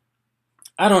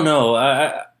 I don't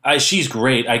know. She's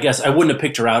great. I guess I wouldn't have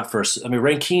picked her out first. I mean,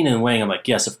 Rankine and Wang, I'm like,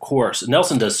 yes, of course.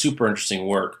 Nelson does super interesting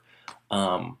work.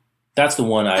 That's the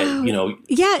one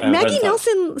Maggie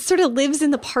Nelson sort of lives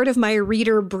in the part of my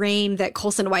reader brain that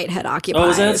Colson Whitehead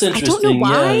occupies. Oh, that's interesting. I don't know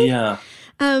why. Yeah.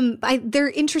 They're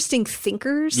interesting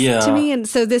thinkers to me, and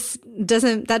so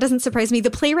that doesn't surprise me. The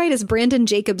playwright is Brandon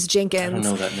Jacobs Jenkins. I don't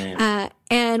know that name.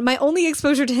 And my only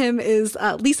exposure to him is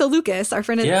Lisa Lucas, our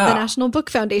friend at the National Book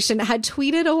Foundation, had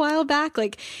tweeted a while back,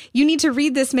 like, you need to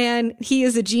read this man. He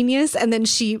is a genius. And then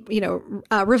she,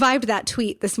 revived that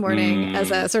tweet this morning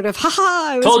as a sort of,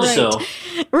 I was Told right. you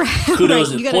so. Right.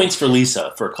 Kudos and points for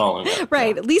Lisa for calling that.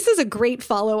 Right. Yeah. Lisa's a great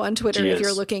follow on Twitter if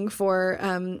you're looking for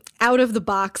out of the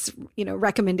box,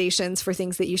 recommendations for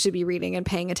things that you should be reading and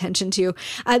paying attention to.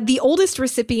 The oldest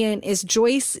recipient is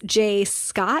Joyce J.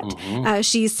 Scott. Mm-hmm.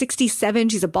 She's 67.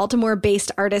 She's a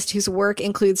Baltimore-based artist whose work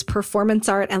includes performance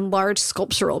art and large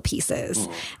sculptural pieces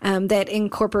that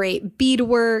incorporate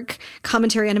beadwork,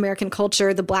 commentary on American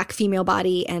culture, the Black female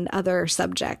body, and other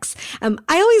subjects. I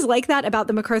always like that about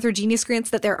the MacArthur Genius Grants,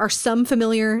 that there are some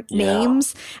familiar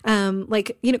names.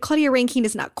 Claudia Rankine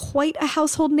is not quite a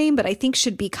household name, but I think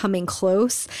should be coming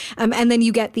close. And then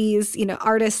you get these,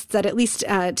 artists that at least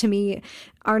to me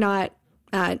are not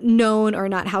known or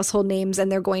not household names,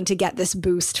 and they're going to get this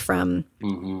boost from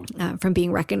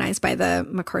being recognized by the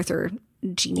MacArthur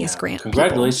Genius Grant.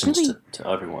 Congratulations to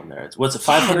everyone there. What's it,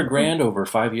 $500,000 over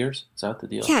 5 years? Is that the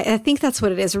deal? Yeah, I think that's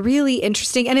what it is. Really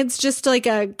interesting, and it's just like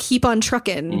a keep on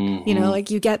trucking. Like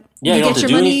you get you don't get have to your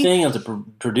do money, anything, you don't have to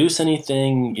produce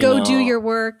anything. Go do your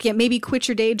work. Yeah, maybe quit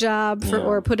your day job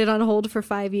or put it on hold for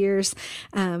 5 years.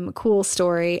 Cool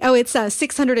story. Oh, it's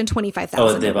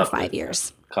 $625,000 over 5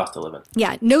 years. Cost of living.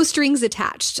 Yeah, no strings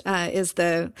attached is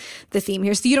the theme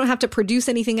here. So you don't have to produce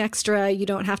anything extra. You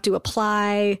don't have to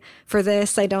apply for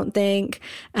this, I don't think.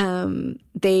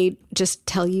 They just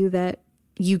tell you that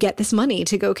you get this money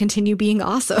to go continue being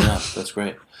awesome. Yeah, that's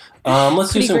great.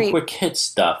 Let's do some quick hit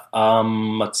stuff.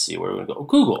 Let's see, where we're going to go.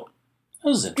 Google. That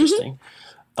was interesting.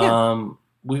 Yeah.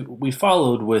 We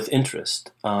followed with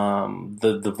interest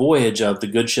the voyage of the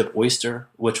good ship Oyster,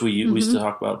 which we used to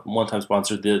talk about, one-time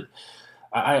sponsored.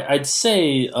 I'd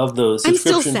say of those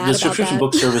subscription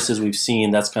book services we've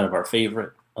seen, that's kind of our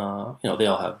favorite. They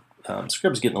all have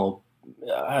Scrib's getting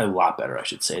a lot better, I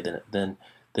should say, than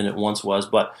it once was.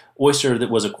 But Oyster, that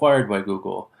was acquired by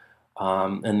Google,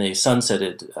 and they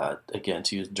sunsetted again,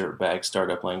 to use dirtbag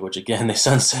startup language again. They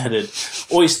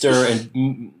sunsetted Oyster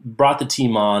and brought the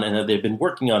team on, and they've been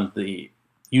working on the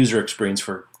user experience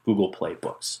for Google Play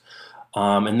Books.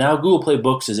 And now Google Play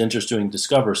Books is interesting to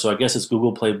Discover. So I guess it's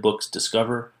Google Play Books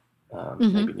Discover.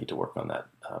 Maybe need to work on that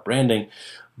branding.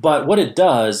 But what it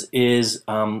does is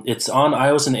it's on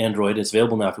iOS and Android. It's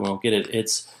available now if you won't get it.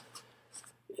 It's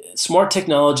smart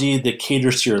technology that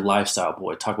caters to your lifestyle.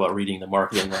 Boy, talk about reading the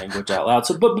marketing language out loud.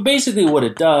 So, but basically what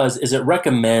it does is it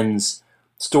recommends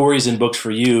stories and books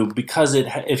for you, because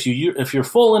if you're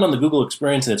full in on the Google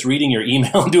experience and it's reading your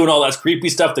email and doing all that creepy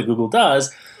stuff that Google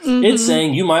does, it's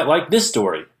saying you might like this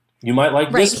story, you might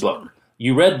like this book,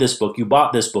 you read this book, you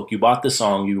bought this book, you bought this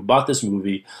song, you bought this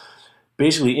movie.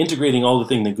 Basically integrating all the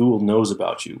thing that Google knows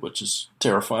about you, which is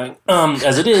terrifying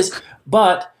as it is.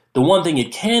 But the one thing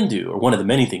it can do, or one of the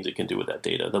many things it can do with that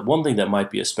data, the one thing that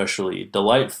might be especially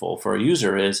delightful for a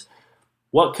user is,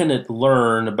 what can it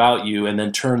learn about you, and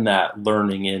then turn that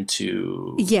learning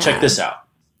into, check this out.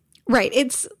 Right.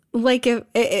 It's like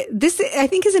this, I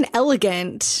think, is an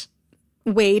elegant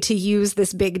way to use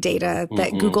this big data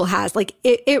that Google has. Like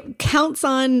it counts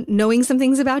on knowing some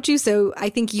things about you. So I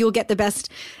think you'll get the best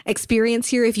experience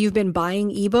here if you've been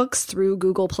buying ebooks through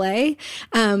Google Play.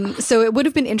 So it would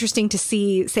have been interesting to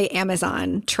see, say,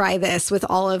 Amazon try this with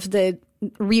all of the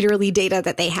readerly data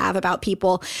that they have about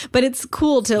people. But it's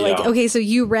cool to okay, so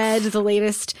you read the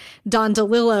latest Don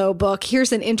DeLillo book.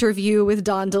 Here's an interview with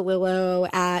Don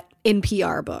DeLillo at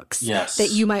NPR books yes.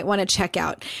 that you might want to check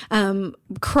out.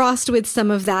 Crossed with some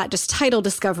of that just title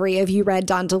discovery of you read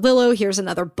Don DeLillo, here's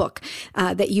another book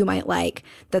that you might like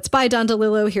that's by Don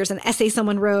DeLillo. Here's an essay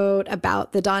someone wrote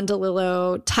about the Don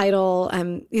DeLillo title.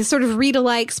 These sort of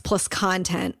read-alikes plus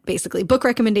content, basically book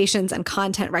recommendations and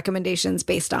content recommendations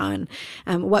based on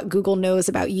what Google knows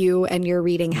about you and your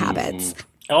reading habits.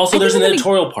 Also, there's an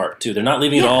editorial part too. They're not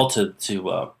leaving it all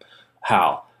to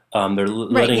Hal. They're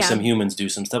letting some humans do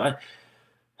some stuff.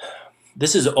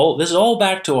 This is all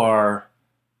back to our,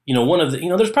 one of the,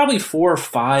 there's probably 4 or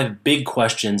 5 big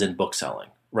questions in book selling,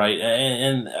 right?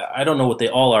 And I don't know what they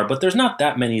all are, but there's not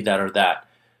that many that are that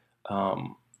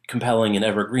compelling and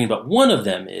evergreen. But one of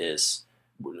them is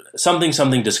something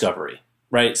discovery,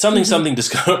 right? Something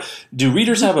discovery. Do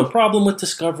readers have a problem with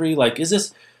discovery? Like,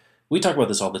 we talk about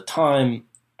this all the time.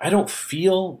 I don't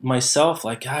feel myself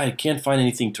like I can't find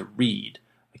anything to read.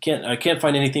 I can't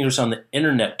find anything just on the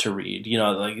internet to read.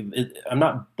 I'm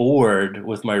not bored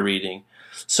with my reading.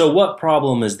 So what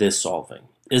problem is this solving?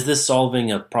 Is this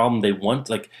solving a problem they want?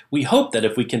 Like, we hope that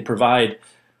if we can provide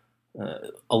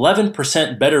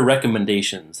 11% better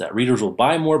recommendations, that readers will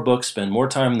buy more books, spend more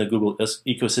time in the Google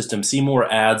ecosystem, see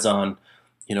more ads on,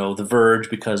 The Verge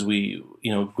because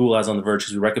Google ads on The Verge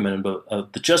because we recommend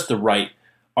just the right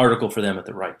article for them at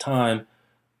the right time.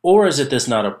 Or is it this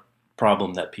not a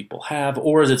problem that people have,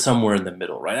 or is it somewhere in the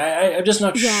middle, right? I'm just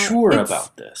not sure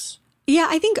about this. Yeah,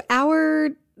 I think our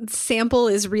sample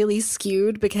is really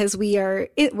skewed because we're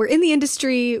in the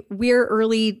industry, we're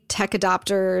early tech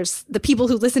adopters. The people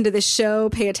who listen to this show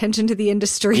pay attention to the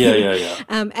industry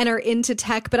and are into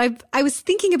tech. But I was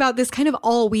thinking about this kind of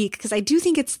all week because I do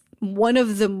think it's one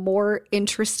of the more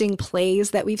interesting plays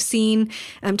that we've seen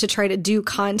to try to do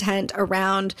content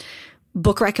around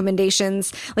book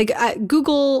recommendations. Like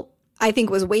Google, I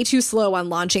think, was way too slow on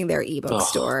launching their ebook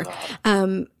store.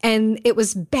 And it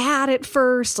was bad at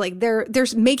first. Like they're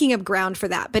making up ground for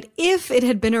that. But if it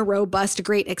had been a robust,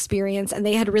 great experience and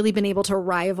they had really been able to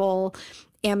rival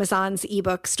Amazon's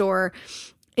ebook store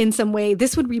in some way,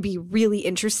 this would be really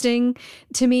interesting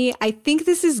to me. I think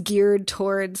this is geared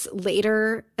towards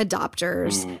later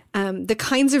adopters, the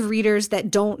kinds of readers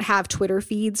that don't have Twitter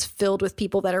feeds filled with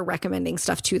people that are recommending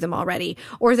stuff to them already,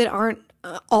 or that aren't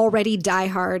already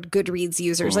diehard Goodreads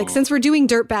users. Like, since we're doing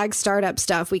dirtbag startup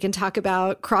stuff, we can talk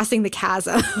about Crossing the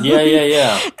Chasm.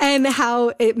 And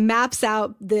how it maps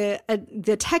out the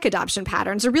tech adoption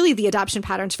patterns, or really the adoption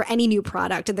patterns for any new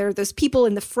product. And there are those people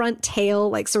in the front tail,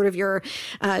 like sort of your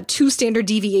 2 standard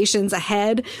deviations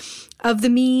ahead of the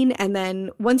mean. And then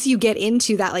once you get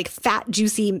into that like fat,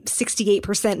 juicy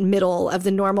 68% middle of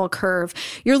the normal curve,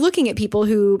 you're looking at people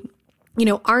who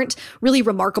aren't really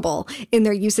remarkable in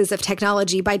their uses of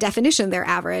technology. By definition, they're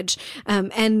average.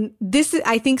 And this,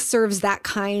 I think, serves that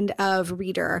kind of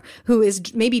reader who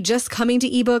is maybe just coming to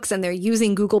ebooks and they're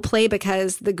using Google Play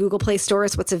because the Google Play Store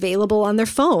is what's available on their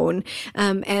phone.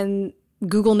 And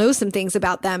Google knows some things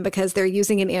about them because they're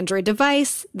using an Android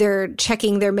device. They're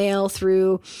checking their mail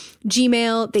through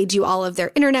Gmail. They do all of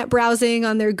their internet browsing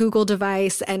on their Google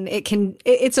device. And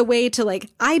it's a way to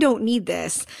like, I don't need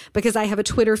this because I have a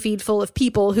Twitter feed full of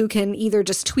people who can either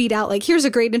just tweet out like, here's a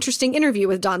great, interesting interview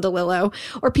with Don DeLillo,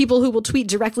 or people who will tweet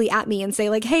directly at me and say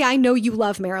like, hey, I know you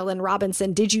love Marilynne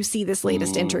Robinson. Did you see this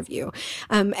latest interview?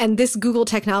 And this Google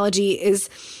technology is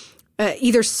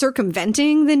either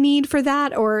circumventing the need for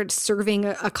that or serving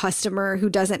a customer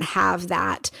who doesn't have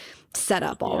that set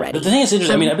up already. But the thing is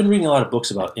interesting. I've been reading a lot of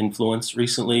books about influence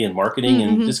recently and marketing,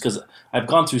 and just because I've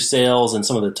gone through sales and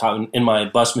some of the top in my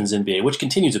Busman's MBA, which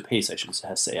continues apace, I should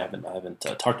say. I haven't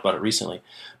talked about it recently.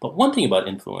 But one thing about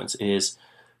influence is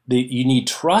you need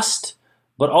trust,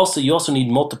 but you also need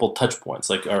multiple touch points.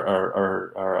 Like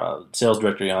our sales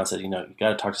director, Jan, said, you got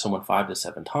to talk to someone 5 to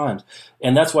 7 times.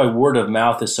 And that's why word of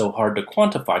mouth is so hard to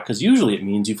quantify, because usually it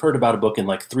means you've heard about a book in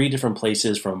like 3 different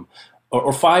places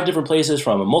or 5 different places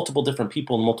from multiple different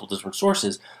people and multiple different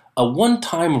sources. A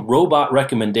one-time robot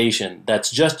recommendation that's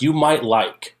just you might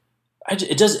like.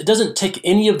 It doesn't tick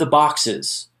any of the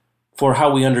boxes for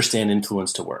how we understand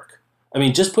influence to work.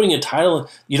 Just putting a title,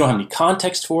 you don't have any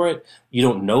context for it. You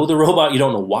don't know the robot. You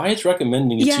don't know why it's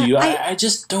recommending it to you. I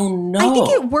just don't know.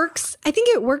 I think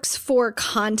it works for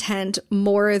content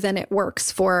more than it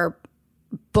works for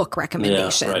book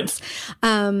recommendations.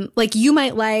 Yeah, right. Like you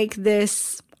might like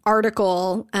this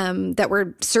article that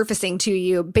we're surfacing to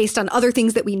you based on other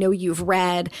things that we know you've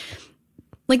read.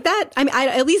 Like that, I mean,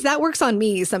 at least that works on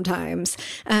me sometimes.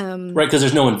 Right, because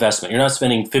there's no investment. You're not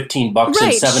spending $15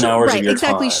 and 7 hours of your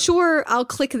exactly. time. Sure, I'll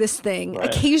click this thing.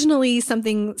 Right. Occasionally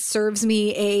something serves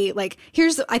me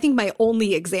here's, I think, my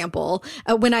only example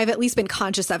when I've at least been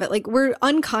conscious of it. Like, we're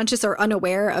unconscious or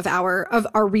unaware of our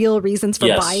real reasons for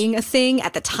buying a thing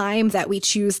at the time that we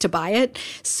choose to buy it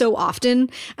so often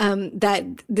that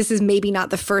this is maybe not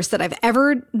the first that I've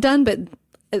ever done, but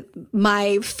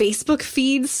my Facebook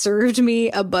feed served me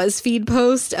a BuzzFeed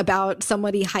post about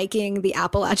somebody hiking the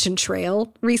Appalachian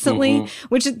Trail recently,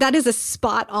 which that is a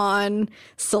spot on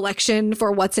selection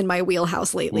for what's in my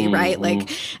wheelhouse lately, right? Like,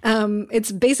 it's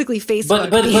basically Facebook.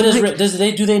 But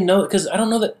do they know? Because I don't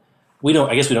know that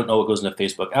I guess we don't know what goes into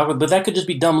Facebook algorithm, but that could just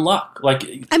be dumb luck. Like,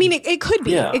 I mean, it could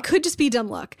be. Yeah. It could just be dumb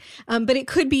luck. But it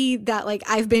could be that, like,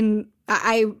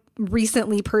 I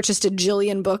recently purchased a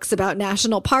jillion books about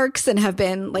national parks and have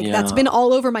been that's been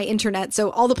all over my internet.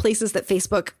 So all the places that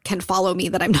Facebook can follow me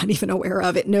that I'm not even aware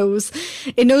of, it knows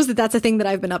that that's a thing that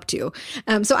I've been up to.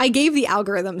 So I gave the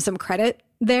algorithm some credit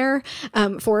there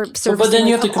for servicing. But then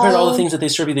you have to compare all the things that they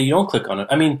serve you that you don't click on it.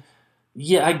 I mean,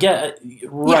 yeah, I get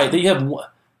right. Yeah. That you have.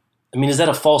 I mean, is that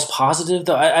a false positive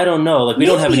though? I don't know. Like, we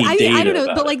don't have any data. I don't know,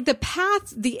 but it. Like the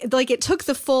path,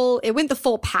 it went the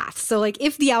full path. So like,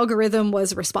 if the algorithm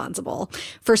was responsible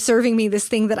for serving me this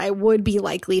thing that I would be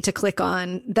likely to click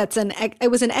on, it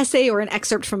was an essay or an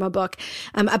excerpt from a book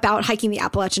about hiking the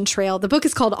Appalachian Trail. The book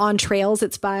is called On Trails.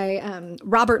 It's by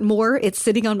Robert Moore. It's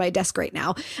sitting on my desk right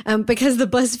now because the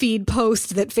BuzzFeed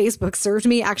post that Facebook served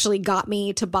me actually got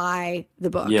me to buy the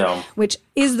book, which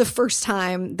is the first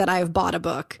time that I've bought a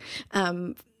book.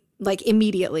 Like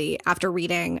immediately after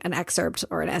reading an excerpt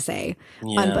or an essay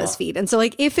on BuzzFeed. And so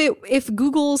like if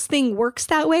Google's thing works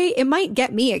that way, it might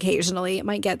get me occasionally. It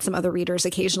might get some other readers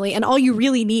occasionally. And all you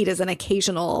really need is an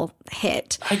occasional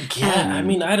hit. I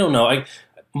mean, I don't know.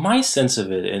 My sense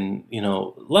of it, and,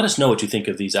 let us know what you think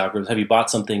of these algorithms. Have you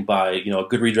bought something by, a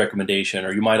Goodreads recommendation,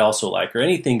 or you might also like, or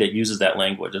anything that uses that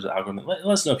language as an algorithm? Let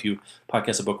us know if you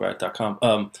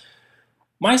podcast@bookriot.com.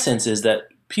 My sense is that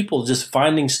people just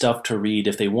finding stuff to read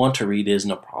if they want to read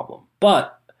isn't a problem.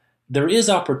 But there is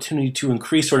opportunity to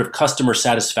increase sort of customer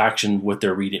satisfaction with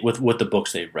their reading, with the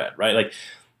books they've read, right? Like,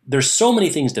 there's so many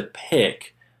things to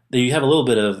pick that you have a little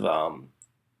bit of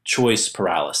choice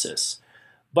paralysis.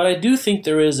 But I do think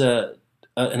there is an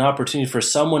opportunity for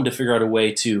someone to figure out a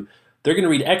way they're going to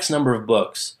read X number of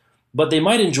books, but they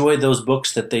might enjoy those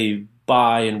books that they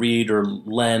buy and read or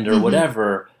lend or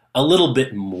whatever a little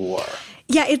bit more.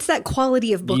 Yeah, it's that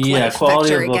quality of book life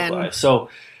vector again. Life. So,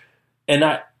 and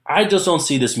I just don't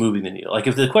see this moving the needle. Like,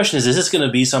 if the question is this going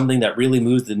to be something that really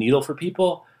moves the needle for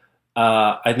people?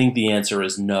 I think the answer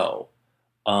is no.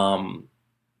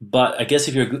 But I guess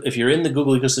if you're in the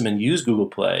Google ecosystem and use Google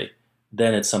Play,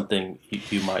 then it's something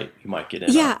you might get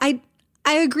in. Yeah, I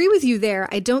agree with you there.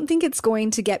 I don't think it's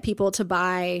going to get people to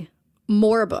buy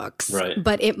more books, right?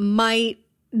 But it might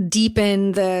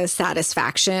deepen the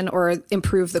satisfaction or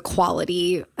improve the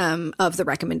quality of the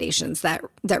recommendations that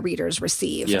readers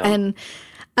receive. Yeah.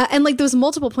 And like those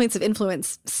multiple points of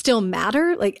influence still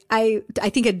matter. Like I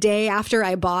think a day after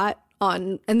I bought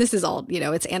and this is all,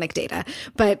 it's anecdata,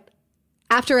 but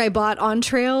after I bought On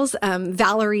Trails,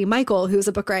 Valerie Michael, who's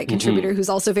a Book Riot contributor, who's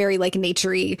also very like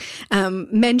naturey,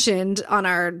 mentioned on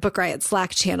our Book Riot Slack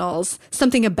channels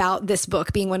something about this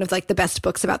book being one of like the best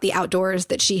books about the outdoors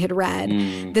that she had read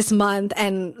this month.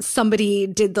 And somebody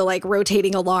did the like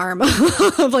rotating alarm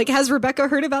of like, has Rebecca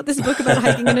heard about this book about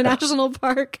hiking in a national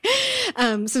park?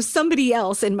 So somebody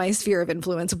else in my sphere of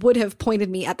influence would have pointed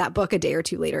me at that book a day or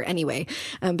two later anyway.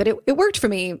 But it worked for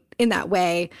me in that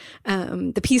way.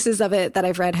 The pieces of it that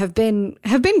I've read have been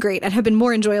great and have been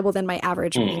more enjoyable than my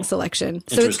average reading selection.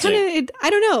 So it's kind of,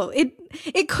 I don't know.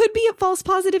 It could be a false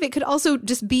positive. It could also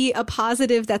just be a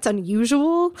positive that's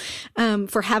unusual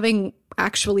for having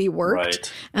actually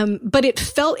worked. Right. But it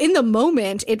felt in the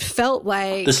moment, it felt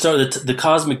like the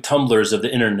cosmic tumblers of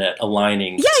the internet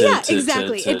aligning.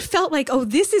 Exactly. It felt like, oh,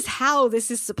 this is how this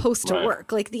is supposed to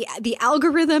work. Like the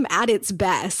algorithm at its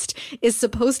best is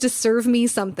supposed to serve me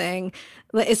something.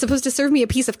 It's supposed to serve me a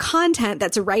piece of content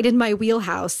that's right in my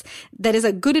wheelhouse, that is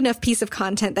a good enough piece of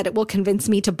content that it will convince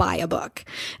me to buy a book.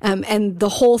 And the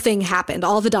whole thing happened.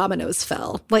 All the dominoes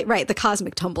fell. Like, the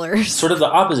cosmic tumblers. Sort of the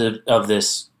opposite of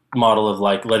this model of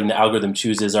like letting the algorithm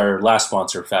choose is our last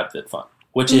sponsor, FabFitFun,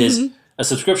 which is a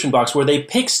subscription box where they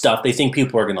pick stuff they think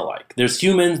people are going to like. There's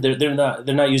humans. They're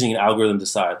not using an algorithm to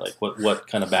decide like what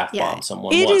kind of bath bomb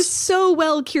someone wants. It is so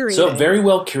well curated. So very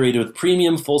well curated with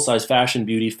premium full-size fashion,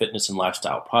 beauty, fitness, and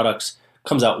lifestyle products.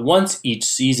 Comes out once each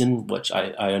season, which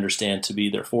I understand to be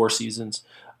their 4 seasons.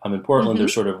 In Portland,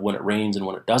 there's sort of when it rains and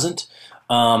when it doesn't.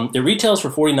 It retails for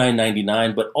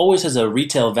 $49.99, but always has a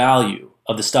retail value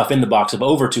of the stuff in the box of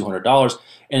over $200.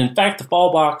 And in fact, the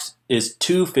fall box is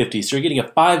 $250, so you're getting a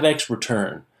 5x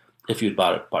return if you'd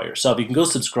bought it by yourself. You can go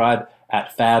subscribe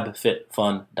at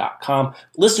fabfitfun.com.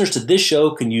 Listeners to this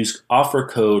show can use offer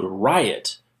code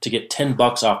RIOT to get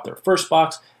 $10 off their first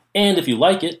box. And if you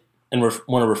like it and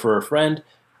want to refer a friend,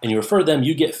 and you refer them,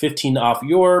 you get $15 off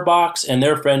your box, and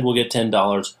their friend will get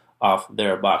 $10 off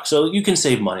their box. So you can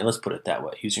save money, let's put it that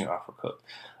way, using your offer code.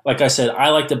 Like I said, I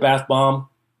like the bath bomb.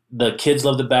 The kids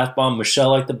love the bath bomb. Michelle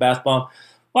liked the bath bomb.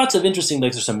 Lots of interesting,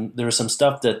 like there was some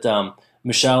stuff that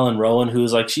Michelle and Rowan,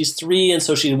 who's like, she's 3, and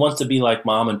so she wants to be like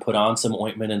mom and put on some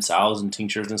ointment and salves and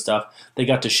tinctures and stuff. They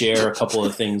got to share a couple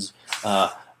of things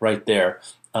right there.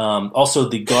 Also,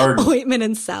 the garden. Ointment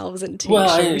and salves and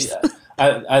tinctures.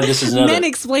 Well, this is another. Men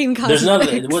explain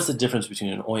cosmetics. What's the difference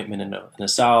between an ointment and a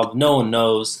salve? No one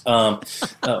knows. Or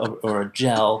a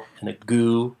gel and a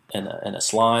goo and a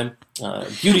slime.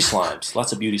 Beauty slimes.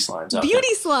 Lots of beauty slimes out beauty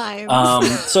there.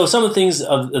 Slimes. So some of the things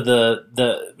of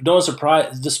the don't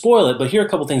surprise to spoil it, but here are a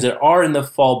couple things that are in the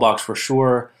fall box for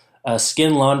sure.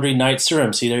 Skin Laundry Night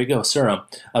Serum. See, there you go, serum.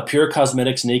 A Pure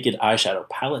Cosmetics Naked Eyeshadow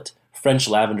Palette. French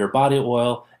Lavender Body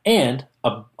Oil. And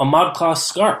a ModCloth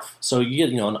scarf. So you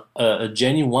get, a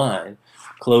genuine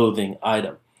clothing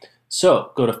item.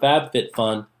 So go to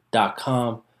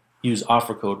fabfitfun.com. Use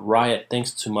offer code RIOT.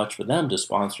 Thanks so much for them to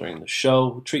sponsoring the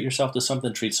show. Treat yourself to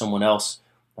something. Treat someone else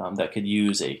that could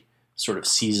use a sort of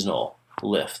seasonal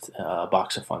lift, a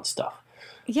box of fun stuff.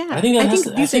 Yeah, I think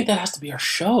that has to be our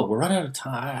show. We're running out of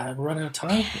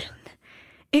time here.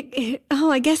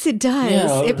 I guess it does.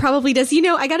 Yeah. It probably does.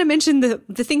 I got to mention the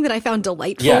thing that I found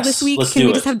delightful this week. Can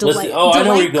we just have delight? I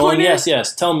know where you're going. Corner?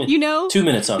 Yes. Tell me. 2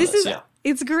 minutes on this.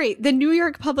 It's great. The New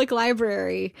York Public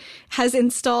Library has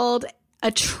installed a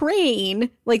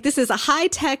train. Like, this is a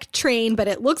high-tech train, but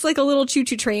it looks like a little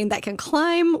choo-choo train that can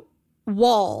climb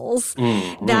walls.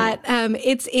 That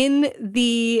it's in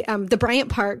the Bryant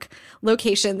Park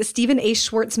location, the Stephen A.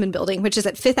 Schwartzman building, which is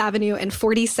at 5th Avenue and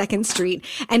 42nd Street,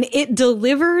 and it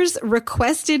delivers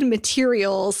requested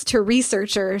materials to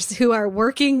researchers who are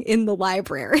working in the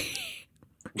library.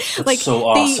 That's so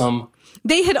awesome.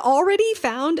 They had already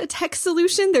found a tech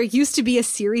solution. There used to be a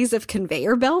series of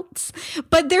conveyor belts,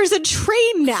 but there's a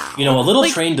train now. A little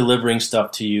train delivering stuff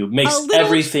to you makes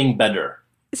everything better.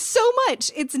 So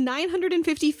much. It's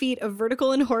 950 feet of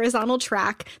vertical and horizontal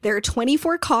track. There are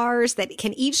 24 cars that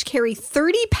can each carry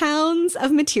 30 pounds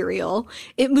of material.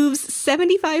 It moves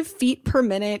 75 feet per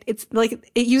minute.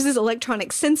 It uses electronic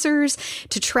sensors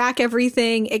to track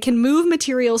everything. It can move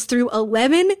materials through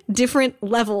 11 different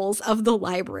levels of the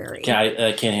library. Yeah,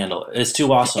 I can't handle it. It's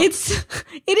too awesome.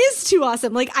 It is too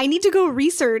awesome. I need to go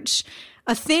research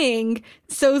a thing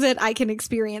so that I can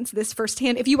experience this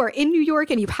firsthand. If you are in New York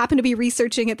and you happen to be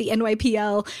researching at the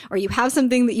NYPL, or you have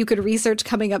something that you could research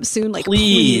coming up soon,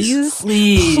 please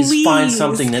find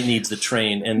something that needs the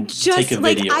train and take a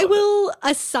video. I will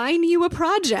assign you a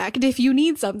project if you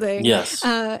need something. Yes.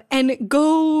 And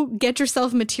go get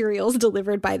yourself materials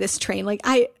delivered by this train.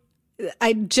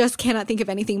 I just cannot think of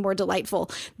anything more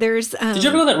delightful. Did you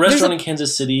ever go to that restaurant in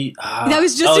Kansas City? That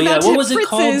was just about What was it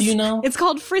called? Do you know? It's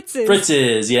called Fritz's.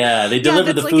 Fritz's, yeah. They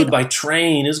deliver the food by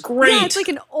train. It's great. Yeah, it's like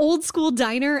an old school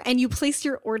diner, and you place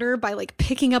your order by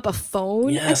picking up a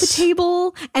phone at the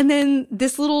table, and then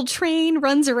this little train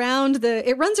runs around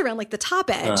the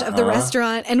top edge of the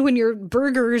restaurant, and when your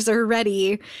burgers are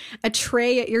ready, a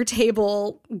tray at your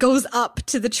table goes up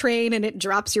to the train, and it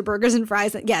drops your burgers and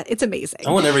fries. Yeah, it's amazing. I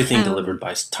want everything delivered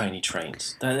by tiny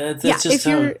trains. That's just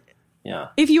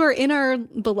if you are in our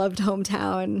beloved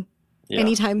hometown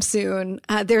anytime soon,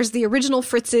 there's the original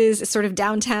Fritz's sort of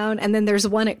downtown, and then there's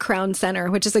one at Crown Center,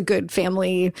 which is a good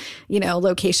family,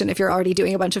 location. If you're already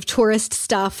doing a bunch of tourist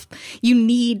stuff, you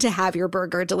need to have your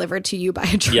burger delivered to you by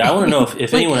a train. Yeah, I want to know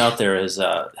if anyone out there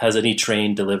has any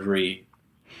train delivery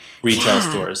retail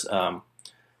stores.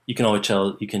 You can always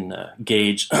tell, you can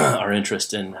gauge our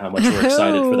interest in how much we're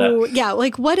excited for that. Yeah,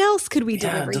 what else could we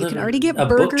deliver? You can already get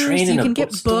burgers, you can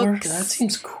get books. That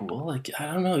seems cool. I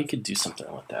don't know, you could do something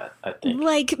with that, I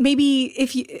think. Maybe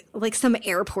if you, some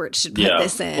airport should put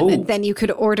this in, and then you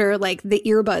could order, the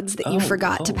earbuds that you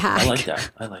forgot to pack.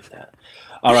 I like that.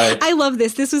 All right. I love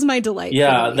this. This was my delight.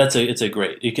 Yeah, it's a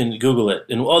great, you can Google it.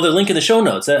 And the link in the show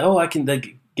notes. That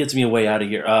gets me a way out of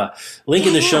here. Link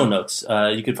in the show notes.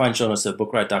 You can find show notes at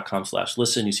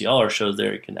bookriot.com/listen. You see all our shows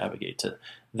there. You can navigate to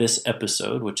this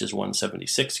episode, which is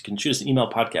 176. You can shoot us an email,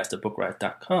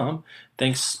 podcast@bookriot.com.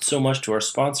 Thanks so much to our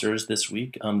sponsors this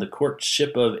week. The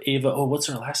Courtship of Ava. Oh, what's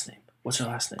her last name? what's her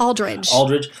last name?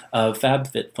 Aldridge. Fab,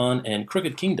 Fit, Fun, and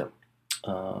Crooked Kingdom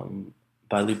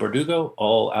by Leigh Bardugo,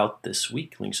 all out this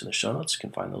week. Links in the show notes. You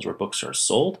can find those where books are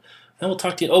sold. And we'll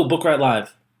talk to you. Oh, Book Riot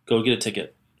Live. Go get a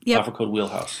ticket. Yep. Offer code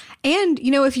Wheelhouse. And,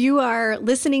 if you are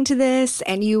listening to this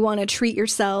and you want to treat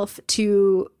yourself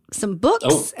to some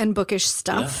books and bookish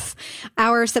stuff,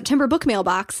 our September book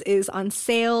mailbox is on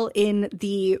sale in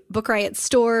the Book Riot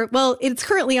store. Well, it's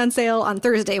currently on sale on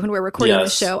Thursday when we're recording the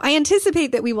show. I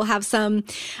anticipate that we will have some,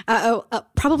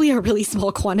 probably a really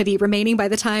small quantity remaining by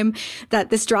the time that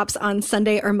this drops on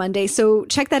Sunday or Monday. So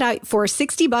check that out for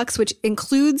 $60, which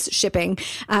includes shipping.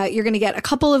 You're going to get a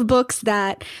couple of books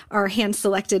that are hand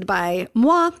selected by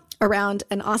moi, around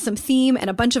an awesome theme and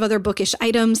a bunch of other bookish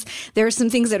items. There are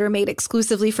some things that are made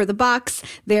exclusively for the box.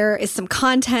 There is some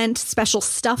content, special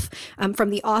stuff from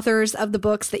the authors of the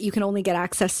books that you can only get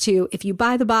access to if you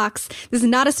buy the box. This is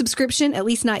not a subscription, at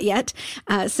least not yet.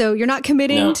 So you're not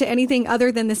committing to anything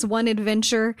other than this one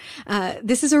adventure.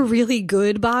 This is a really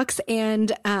good box,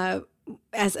 and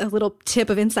as a little tip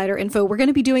of insider info, we're going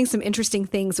to be doing some interesting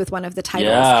things with one of the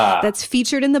titles that's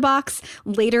featured in the box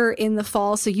later in the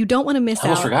fall. So you don't want to miss out on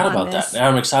this. I almost forgot about that. Now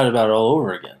I'm excited about it all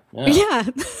over again. Yeah.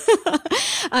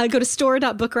 Go to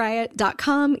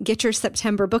store.bookriot.com. Get your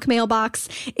September book mailbox.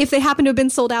 If they happen to have been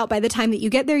sold out by the time that you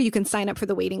get there, you can sign up for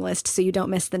the waiting list so you don't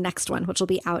miss the next one, which will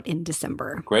be out in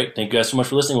December. Great. Thank you guys so much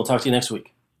for listening. We'll talk to you next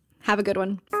week. Have a good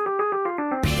one.